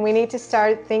is. And we need to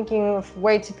start thinking of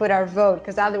where to put our vote,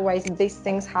 because otherwise these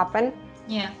things happen.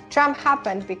 Yeah. Trump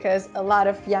happened because a lot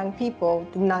of young people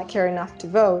did not care enough to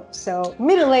vote. So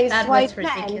middle-aged white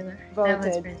men voted. That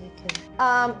was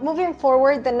ridiculous. Moving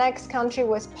forward, the next country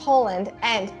was Poland.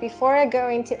 And before I go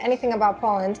into anything about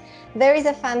Poland, there is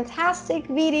a fantastic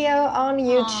video on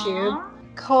YouTube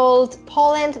called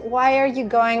Poland, Why Are You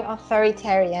Going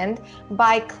Authoritarian?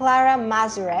 By Klara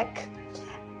Mazurek.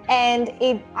 And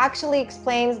it actually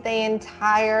explains the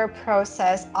entire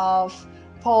process of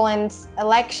Poland's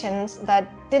elections that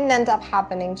didn't end up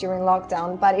happening during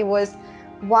lockdown, but it was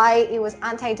why it was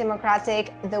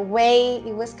anti-democratic, the way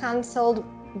it was cancelled,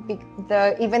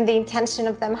 even the intention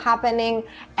of them happening,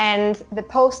 and the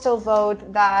postal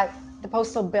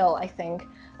bill, I think,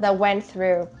 that went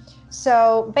through.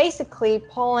 So basically,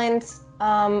 Poland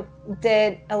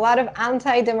did a lot of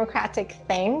anti-democratic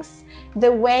things.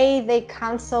 The way they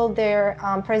cancelled their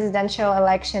presidential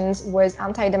elections was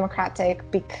undemocratic.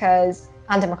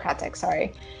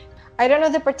 I don't know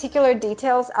the particular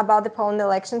details about the Poland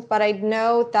elections, but I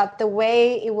know that the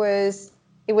way it was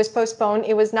postponed,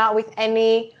 it was not with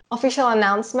any official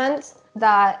announcement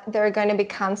that they're going to be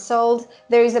cancelled.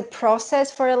 There is a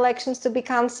process for elections to be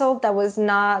cancelled that was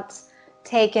not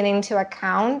taken into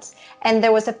account, and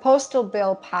there was a postal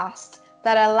bill passed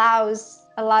that allows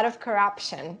a lot of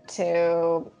corruption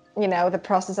to the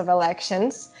process of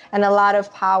elections, and a lot of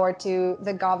power to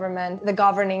the government, the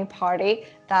governing party,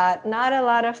 that not a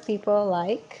lot of people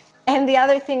like. And the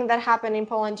other thing that happened in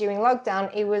Poland during lockdown,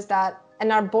 it was that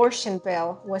an abortion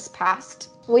bill was passed,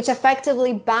 which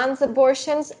effectively bans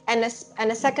abortions, and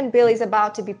a second bill is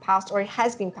about to be passed, or it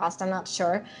has been passed, I'm not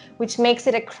sure, which makes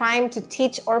it a crime to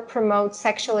teach or promote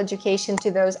sexual education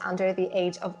to those under the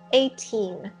age of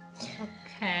 18.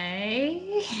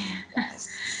 Okay.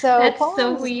 So that's Poland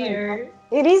so weird.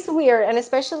 It is weird, and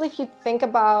especially if you think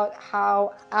about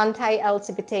how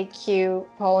anti-LGBTQ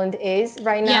Poland is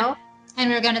right now. Yeah. And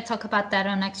we're going to talk about that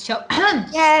on next show.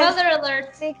 Yes. Spoiler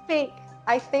alert. Sneak peek.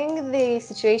 I think the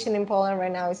situation in Poland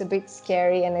right now is a bit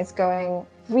scary, and it's going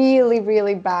really,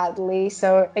 really badly.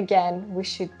 So again, we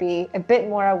should be a bit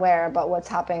more aware about what's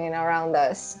happening around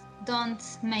us. Don't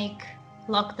make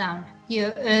lockdown.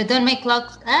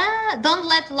 Don't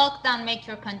let lockdown make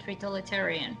your country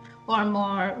totalitarian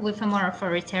or with a more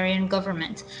authoritarian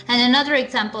government. And another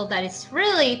example that is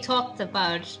really talked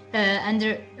about and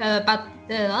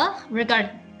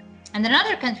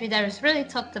another country that is really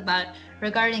talked about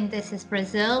regarding this is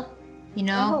Brazil.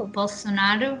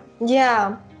 Bolsonaro.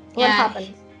 Yeah. What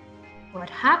happened? What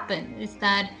happened is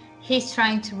that he's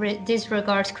trying to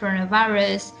disregard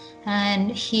coronavirus,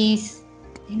 and he's,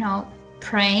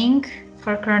 praying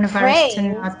for coronavirus to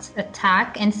not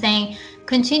attack, and saying,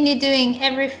 continue doing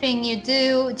everything you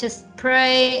do, just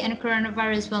pray, and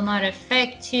coronavirus will not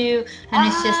affect you, and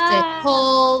it's just a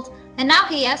cold. And now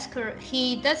he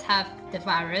does have the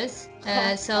virus,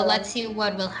 so let's see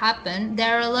what will happen.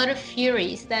 There are a lot of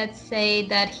theories that say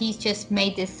that he's just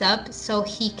made this up so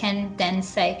he can then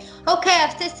say, okay,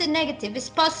 I've tested negative, it's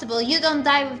possible, you don't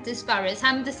die with this virus,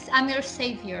 I'm your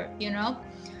savior,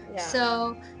 Yeah.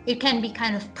 So it can be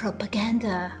kind of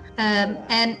propaganda.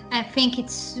 And I think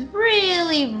it's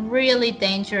really, really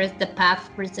dangerous the path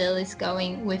Brazil is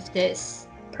going with this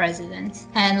president.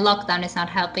 And lockdown is not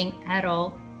helping at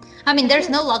all. I mean, there's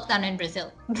no lockdown in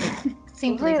Brazil.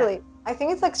 Simply really? that. I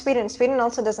think it's like Sweden. Sweden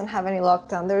also doesn't have any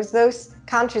lockdown. There's those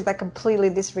countries that completely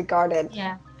disregarded.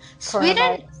 Yeah.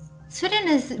 Sweden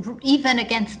is even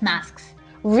against masks.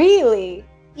 Really?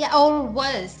 Yeah, or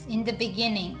was in the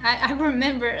beginning. I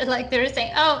remember like they were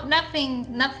saying, oh,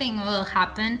 nothing will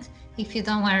happen if you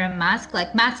don't wear a mask.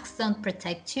 Like masks don't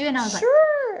protect you. And I was like,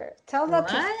 sure. Tell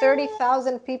that what? to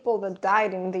 30,000 people that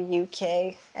died in the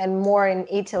UK and more in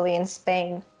Italy and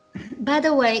Spain. By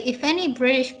the way, if any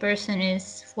British person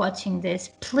is watching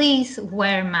this, please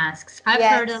wear masks. I've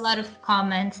heard a lot of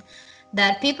comments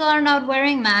that people are not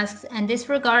wearing masks and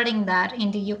disregarding that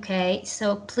in the UK.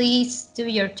 So please do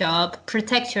your job,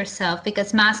 protect yourself,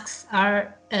 because masks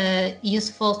are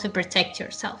useful to protect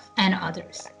yourself and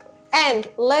others. And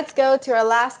let's go to our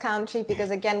last country,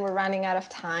 because again, we're running out of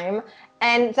time.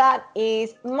 And that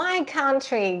is my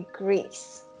country,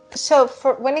 Greece. So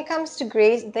when it comes to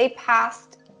Greece, they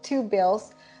passed 2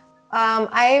 bills.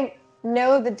 I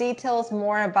know the details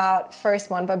more about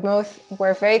first one, but both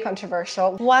were very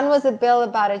controversial. One was a bill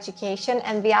about education,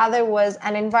 and the other was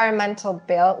an environmental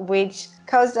bill, which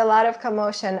caused a lot of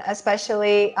commotion,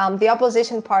 especially the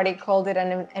opposition party called it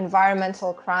an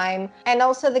environmental crime. And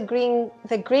also the Greek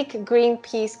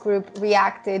Greenpeace group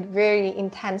reacted very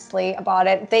intensely about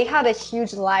it. They had a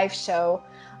huge live show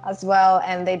as well,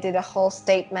 and they did a whole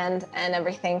statement and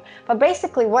everything. But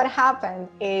basically what happened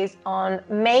is on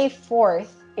May 4th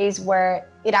is where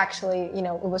it actually,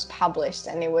 it was published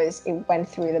and it went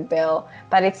through the bill.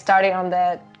 But it started on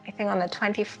the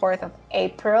 24th of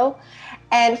April.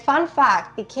 And fun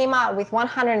fact, it came out with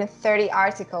 130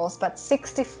 articles, but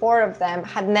 64 of them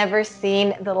had never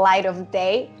seen the light of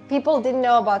day. People didn't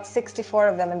know about 64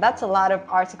 of them, and that's a lot of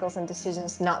articles and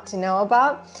decisions not to know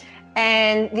about.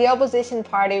 And the opposition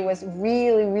party was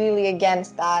really, really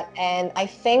against that. And I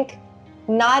think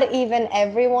not even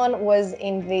everyone was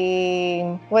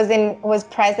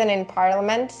present in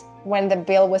Parliament when the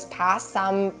bill was passed.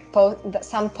 Some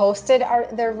posted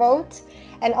their vote,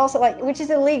 and also which is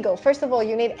illegal. First of all,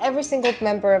 you need every single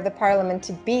member of the Parliament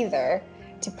to be there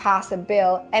to pass a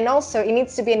bill, and also it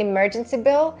needs to be an emergency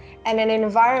bill, and an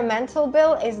environmental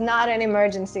bill is not an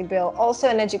emergency bill. Also,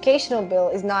 an educational bill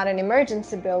is not an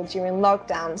emergency bill during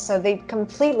lockdown. So they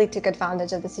completely took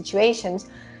advantage of the situations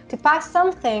to pass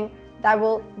something that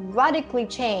will radically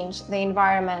change the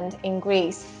environment in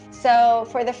Greece. So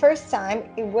for the first time,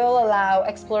 it will allow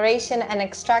exploration and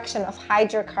extraction of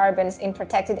hydrocarbons in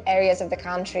protected areas of the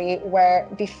country, where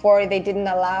before they didn't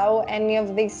allow any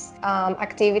of these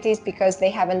activities because they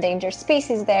have endangered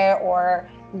species there, or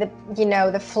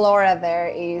the flora there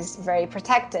is very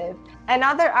protected.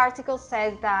 Another article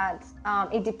says that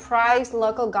it deprives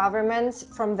local governments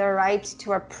from the right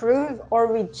to approve or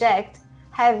reject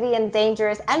heavy and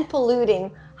dangerous and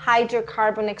polluting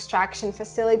hydrocarbon extraction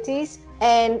facilities.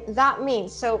 And that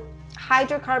means, so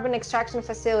hydrocarbon extraction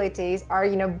facilities are,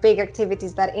 big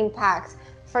activities that impact,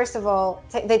 first of all,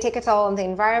 they take a toll on the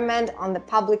environment, on the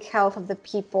public health of the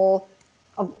people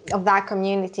of that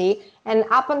community. And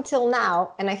up until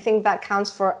now, and I think that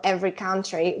counts for every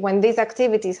country, when these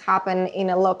activities happen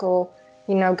in a local,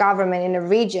 government, in a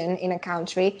region, in a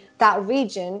country, that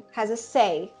region has a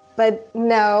say. But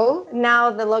no,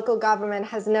 now the local government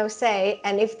has no say.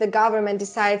 And if the government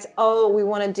decides, we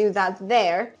want to do that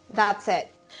there, that's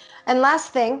it. And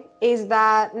last thing is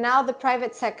that now the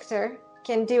private sector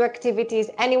can do activities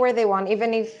anywhere they want,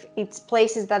 even if it's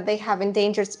places that they have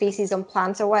endangered species on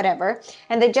plants or whatever.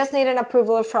 And they just need an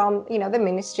approval from, the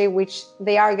ministry, which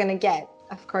they are going to get.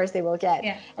 Of course they will get.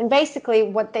 Yeah. And basically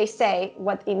what they say,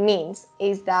 what it means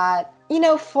is that,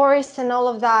 forests and all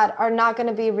of that are not going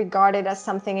to be regarded as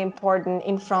something important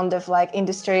in front of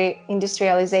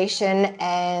industrialization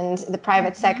and the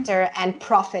private sector and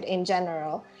profit in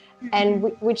general.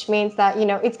 And which means that,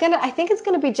 I think it's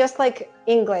going to be just like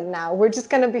England now. We're just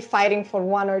going to be fighting for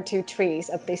 1 or 2 trees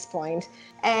at this point.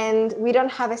 And we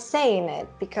don't have a say in it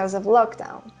because of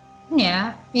lockdown.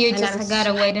 Yeah, you And just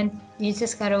gotta wait and you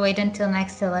just gotta wait until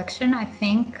next election, I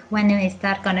think. When is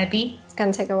that gonna be? It's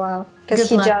gonna take a while because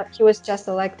Good luck. he was just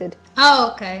elected.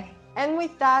 Oh, okay. And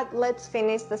with that, let's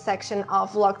finish the section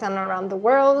of lockdown around the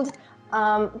world.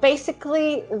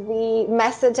 Basically, the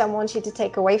message I want you to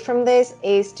take away from this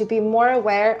is to be more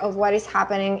aware of what is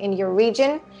happening in your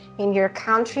region, in your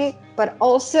country, but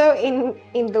also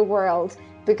in the world,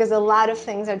 because a lot of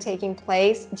things are taking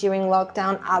place during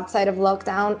lockdown, outside of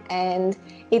lockdown, and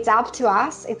it's up to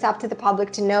us, it's up to the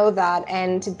public to know that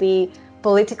and to be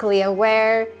politically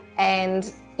aware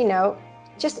and,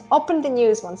 just open the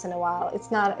news once in a while.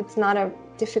 It's not a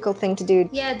difficult thing to do.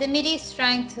 Yeah, the media is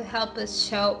trying to help us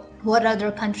show what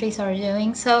other countries are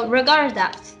doing. So regard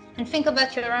that and think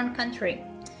about your own country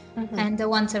and the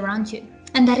ones around you.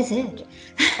 And that is it.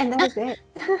 And that is it.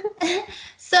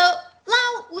 So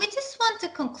now we just want to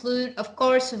conclude, of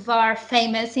course, with our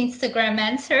famous Instagram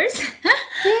answers.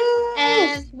 Yes.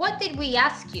 And what did we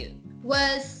ask you?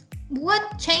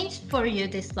 What changed for you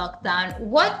this lockdown?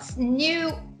 What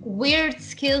new weird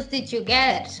skills did you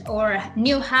get or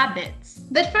new habits?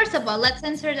 But first of all, let's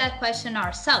answer that question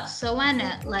ourselves. So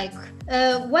Anna,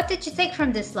 what did you take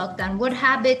from this lockdown? What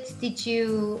habits did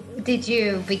you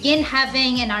begin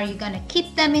having, and are you gonna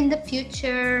keep them in the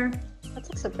future? That's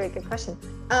also a very good question.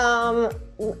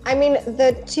 I mean,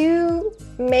 the two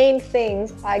main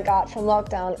things I got from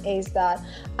lockdown is that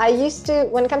I used to,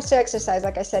 when it comes to exercise,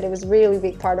 like I said, it was a really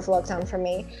big part of lockdown for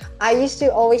me. I used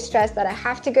to always stress that I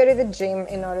have to go to the gym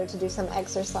in order to do some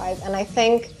exercise. And I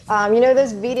think,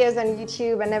 those videos on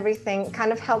YouTube and everything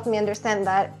kind of helped me understand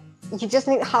that you just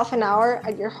need half an hour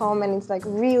at your home, and it's like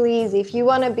really easy. If you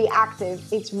want to be active,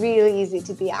 it's really easy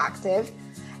to be active.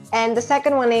 And the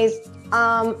second one is,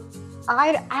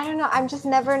 I don't know, I'm just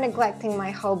never neglecting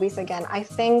my hobbies again. I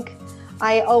think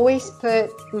I always put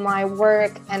my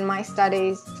work and my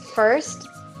studies first,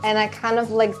 and I kind of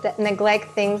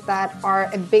neglect things that are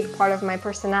a big part of my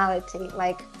personality,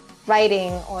 like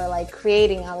writing or like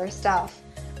creating other stuff.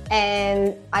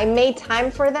 And I made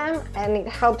time for them, and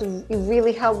it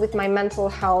really helped with my mental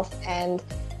health and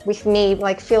with me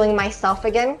like feeling myself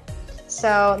again.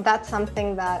 So that's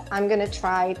something that I'm gonna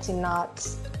try to not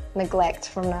neglect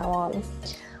from now on.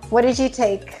 What did you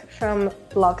take from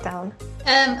lockdown?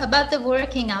 About the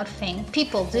working out thing,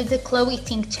 people do the Chloe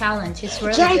Ting challenge. It's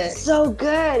really Yeah, good. it's so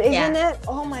good, isn't it?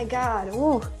 Oh my god.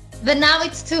 Ooh. But now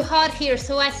it's too hot here,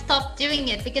 so I stopped doing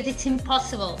it because it's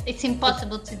impossible. It's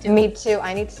impossible to do. Me too.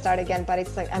 I need to start again, but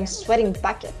it's like I'm sweating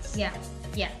buckets. Yeah.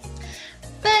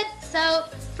 But so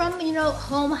from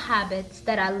home habits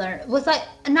that I learned was like,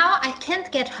 now I can't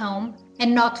get home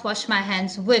and not wash my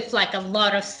hands with like a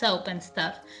lot of soap and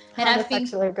stuff. And I that's think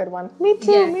actually a good one. Me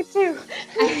too. Yeah. Me too.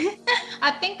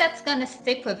 I think that's gonna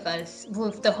stick with us,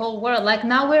 with the whole world. Like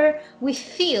now we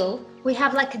feel we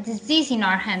have like a disease in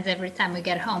our hands every time we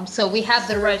get home. So we have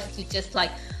the rush to just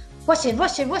like wash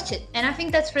it. And I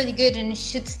think that's really good, and it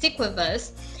should stick with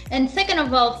us. And second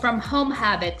of all, from home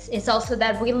habits is also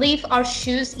that we leave our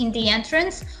shoes in the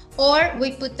entrance, or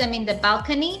we put them in the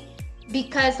balcony,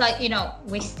 because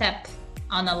we step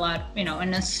on a lot,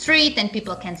 in the street, and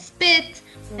people can spit.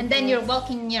 And then you're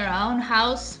walking in your own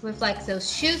house with like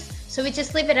those shoes. So we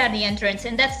just leave it at the entrance.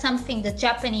 And that's something the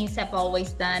Japanese have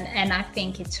always done. And I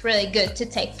think it's really good to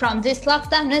take from this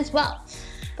lockdown as well.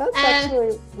 That's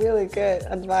actually really good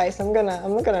advice. I'm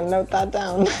gonna note that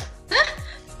down.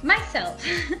 Myself,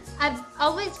 I've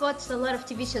always watched a lot of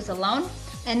TV shows alone.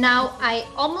 And now I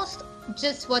almost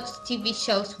just watch TV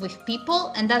shows with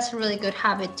people. And that's a really good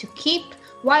habit to keep.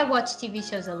 Why watch TV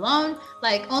shows alone?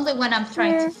 Like only when I'm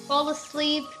trying to fall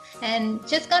asleep, and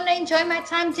just gonna enjoy my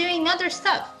time doing other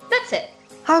stuff. That's it.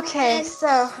 Okay,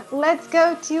 so let's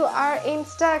go to our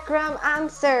Instagram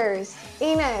answers.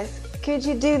 Ines, could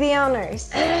you do the honors?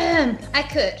 I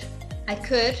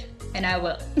could, and I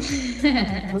will.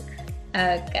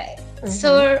 Okay.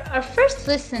 So our first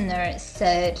listener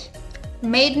said,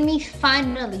 made me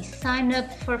finally sign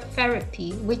up for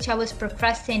therapy, which I was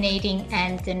procrastinating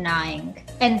and denying.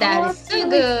 And that is so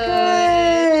really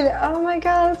good. Oh my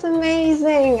god, that's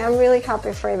amazing. I'm really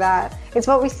happy for that. It's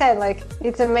what we said, like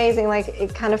it's amazing, like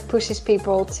it kind of pushes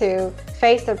people to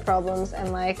face their problems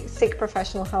and like seek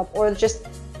professional help, or just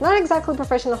not exactly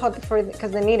professional help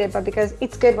because they need it, but because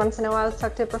it's good once in a while to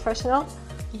talk to a professional.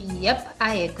 Yep,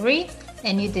 I agree.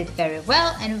 And you did very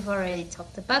well, and we've already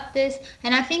talked about this.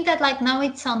 And I think that like now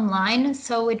it's online,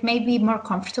 so it may be more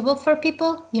comfortable for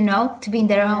people, to be in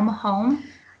their own home.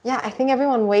 Yeah, I think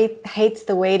everyone hates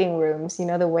the waiting rooms,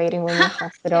 the waiting room in the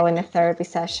hospital in a therapy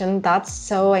session. That's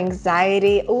so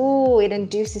anxiety. Ooh, it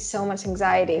induces so much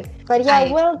anxiety. But yeah,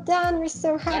 I well done. We're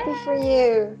so happy for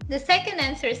you. The second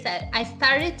answer said, I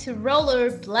started to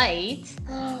rollerblade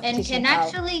and Teach me can how.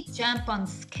 actually jump on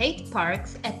skate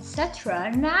parks,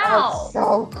 etc. now. That's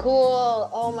so cool.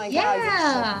 Oh my God, you're so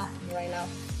Yeah. cool right now.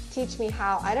 Teach me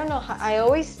how. I don't know how. I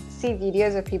always see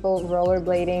videos of people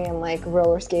rollerblading and like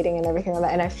roller skating and everything like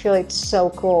that, and I feel it's so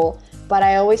cool. But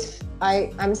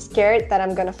I'm scared that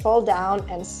I'm gonna fall down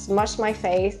and smush my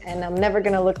face, and I'm never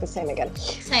gonna look the same again.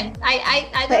 Same. I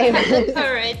don't have the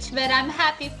courage, but I'm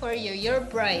happy for you. You're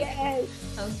brave. Yes.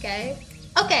 Okay.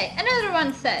 Okay, another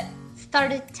one said,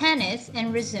 started tennis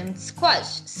and resumed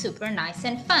squash. Super nice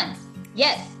and fun.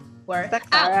 Yes, work Is that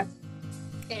Clara? out.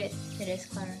 It is,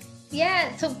 Clara.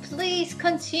 Yeah, so please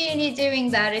continue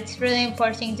doing that. It's really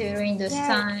important during this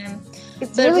time.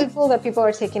 It's really cool that people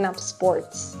are taking up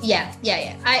sports. Yeah.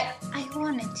 I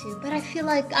wanted to, but I feel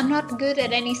like I'm not good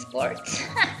at any sports.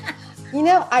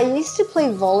 I used to play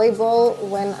volleyball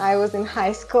when I was in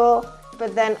high school,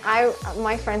 but then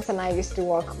my friends and I used to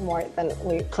walk more than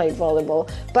we played volleyball.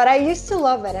 But I used to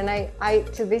love it, and I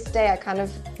to this day I kind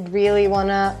of really want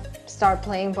to start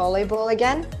playing volleyball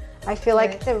again. I feel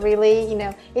like it's a really,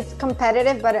 it's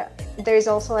competitive, but there's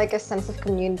also like a sense of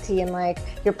community, and like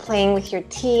you're playing with your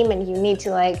team and you need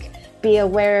to like be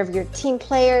aware of your team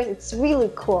players. It's really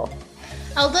cool.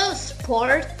 Although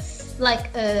sports,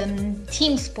 like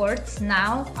team sports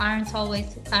now aren't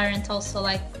also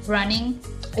like running.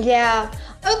 Yeah.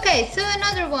 Okay, so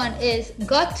another one is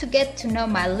got to get to know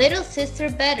my little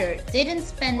sister better. Didn't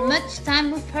spend much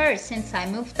time with her since I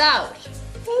moved out.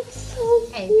 That's so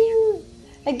cute.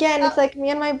 Again, it's like me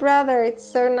and my brother. It's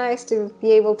so nice to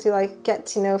be able to like get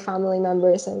to know family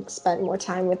members and spend more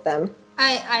time with them.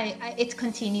 It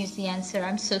continues the answer.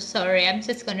 I'm so sorry. I'm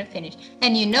just gonna finish.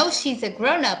 And she's a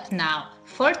grown-up now.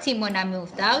 14 when I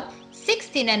moved out,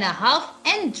 16 and a half,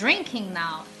 and drinking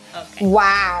now. Okay.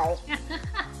 Wow.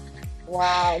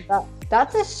 Wow.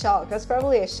 That's a shock. That's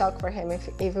probably a shock for him if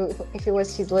it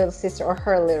was his little sister or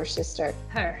her little sister.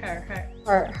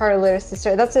 Her little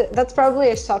sister. That's probably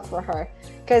a shock for her.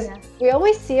 Because we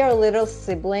always see our little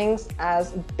siblings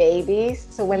as babies.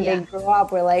 So when they grow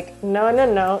up, we're like,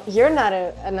 no, you're not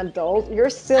an adult. You're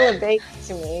still a baby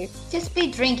to me. Just be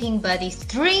drinking buddies.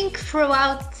 Drink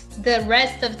throughout the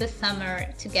rest of the summer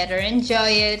together. Enjoy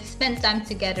it. Spend time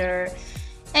together.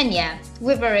 And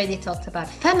we've already talked about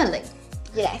family.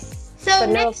 Yes. So but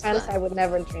no offense, I would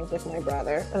never drink with my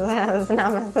brother.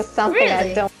 That's something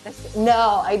really? I don't want to see.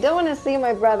 No, I don't want to see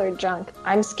my brother drunk.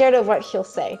 I'm scared of what he'll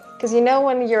say. Because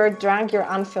when you're drunk, you're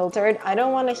unfiltered. I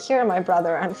don't want to hear my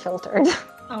brother unfiltered.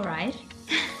 All right.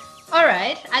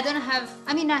 I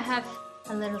have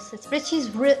a little sister, but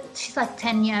she's like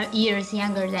 10 years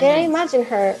younger than me. Can you imagine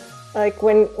her? Like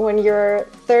when you're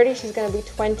 30, she's going to be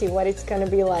 20. What it's going to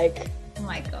be like? Oh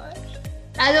my God.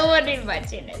 I don't want to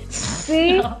imagine it.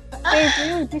 See? No. It's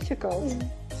really difficult.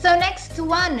 So next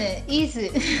one is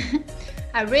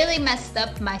I really messed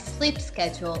up my sleep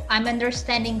schedule. I'm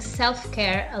understanding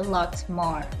self-care a lot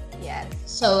more. Yes.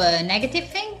 So a negative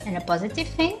thing and a positive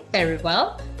thing. Very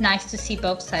well. Nice to see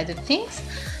both sides of things.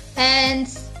 And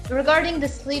regarding the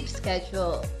sleep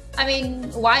schedule,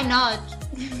 why not?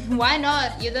 Why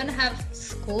not? You don't have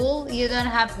school, you don't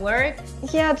have work.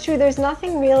 Yeah, true. There's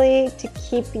nothing really to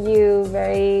keep you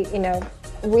very,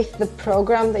 with the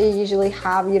program that you usually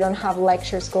have. You don't have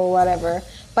lecture, school, whatever.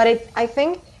 But I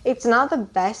think it's not the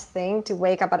best thing to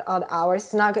wake up at odd hours.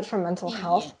 It's not good for mental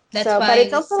health. That's why but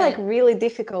it's also like really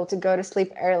difficult to go to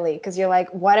sleep early because you're like,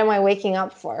 what am I waking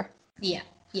up for? Yeah.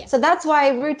 So that's why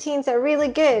routines are really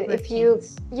good. If you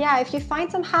find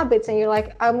some habits and you're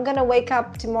like, I'm gonna wake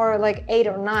up tomorrow like 8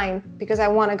 or 9 because I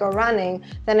want to go running,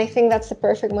 then I think that's the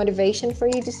perfect motivation for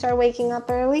you to start waking up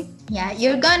early. Yeah,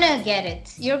 you're gonna get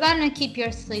it. You're gonna keep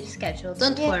your sleep schedule.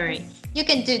 Don't worry. You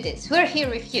can do this. We're here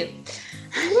with you.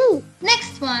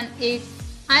 Next one is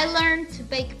I learned to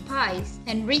bake pies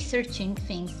and researching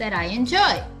things that I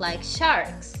enjoy, like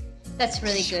sharks. That's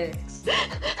really good.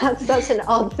 That's such an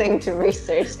odd thing to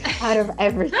research out of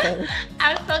everything.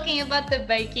 I was talking about the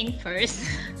baking first.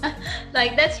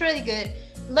 That's really good.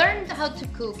 Learn how to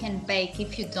cook and bake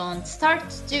if you don't. Start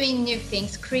doing new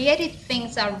things. Creative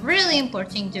things are really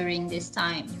important during this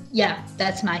time. Yeah,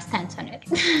 that's my stance on it.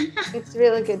 It's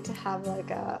really good to have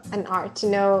like an art,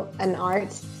 an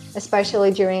art,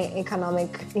 especially during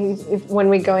when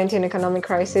we go into an economic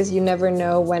crisis. You never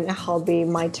know when a hobby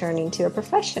might turn into a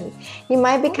profession. You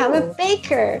might become a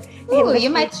baker. You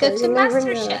might go to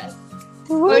MasterChef.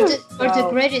 or the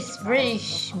Greatest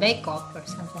British Bake Off or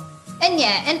something. And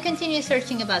yeah, and continue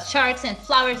searching about sharks and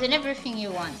flowers and everything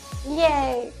you want.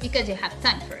 Yay! Because you have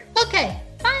time for it. Okay,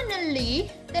 finally,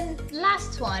 the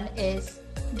last one is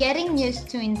getting used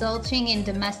to indulging in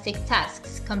domestic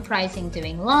tasks comprising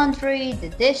doing laundry, the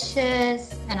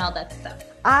dishes, and all that stuff.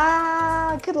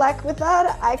 Good luck with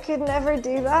that. I could never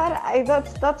do that.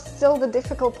 That's still the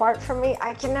difficult part for me.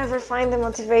 I can never find the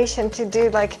motivation to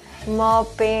do like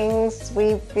mopping,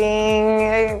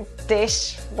 sweeping,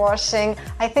 dishwashing.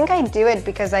 I think I do it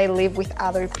because I live with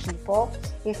other people.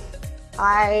 If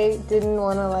I didn't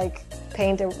want to like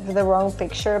paint the wrong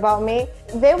picture about me,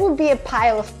 there would be a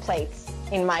pile of plates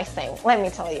in my thing. Let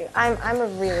me tell you, I'm a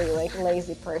really like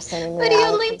lazy person in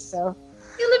reality. So.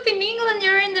 You live in England,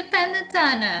 you're independent,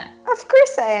 Anna. Of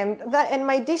course I am. And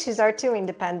my dishes are too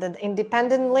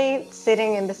independently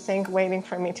sitting in the sink waiting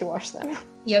for me to wash them.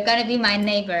 You're gonna be my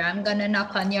neighbor. I'm gonna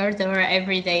knock on your door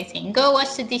every day saying, go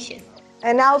wash the dishes.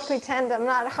 And I'll pretend I'm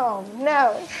not home.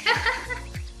 No.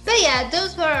 But yeah,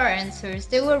 those were our answers.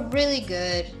 They were really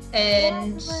good.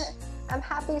 And yeah, I'm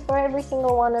happy for every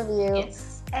single one of you.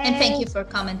 Yes. And thank you for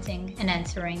commenting and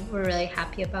answering. We're really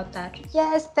happy about that.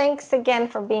 Yes, thanks again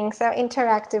for being so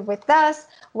interactive with us.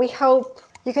 We hope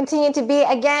you continue to be.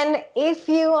 Again, if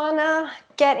you wanna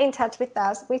get in touch with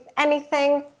us with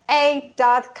anything,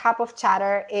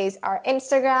 a.cupofchatter is our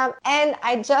Instagram. And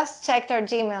I just checked our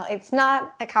Gmail. It's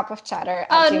not a cup of chatter.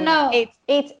 Oh, Gmail. no.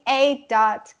 It's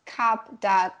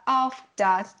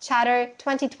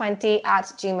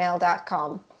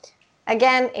a.cup.of.chatter2020@gmail.com.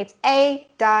 Again, it's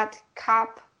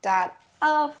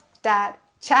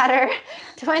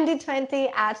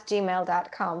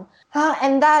a.cup.of.chatter2020@gmail.com.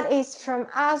 And that is from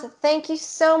us. Thank you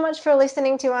so much for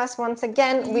listening to us once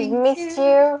again. We've missed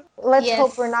you. Let's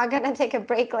hope we're not going to take a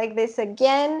break like this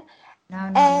again.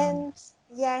 No.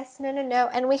 Yes, no.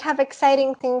 And we have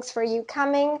exciting things for you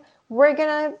coming. We're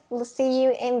going to see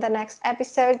you in the next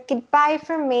episode. Goodbye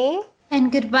from me.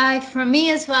 And goodbye from me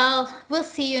as well. We'll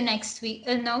see you next week.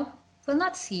 No. We'll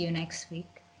not see you next week.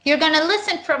 You're going to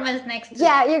listen from us next week.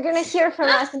 Yeah, you're going to hear from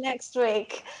us next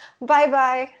week.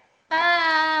 Bye-bye.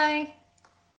 Bye.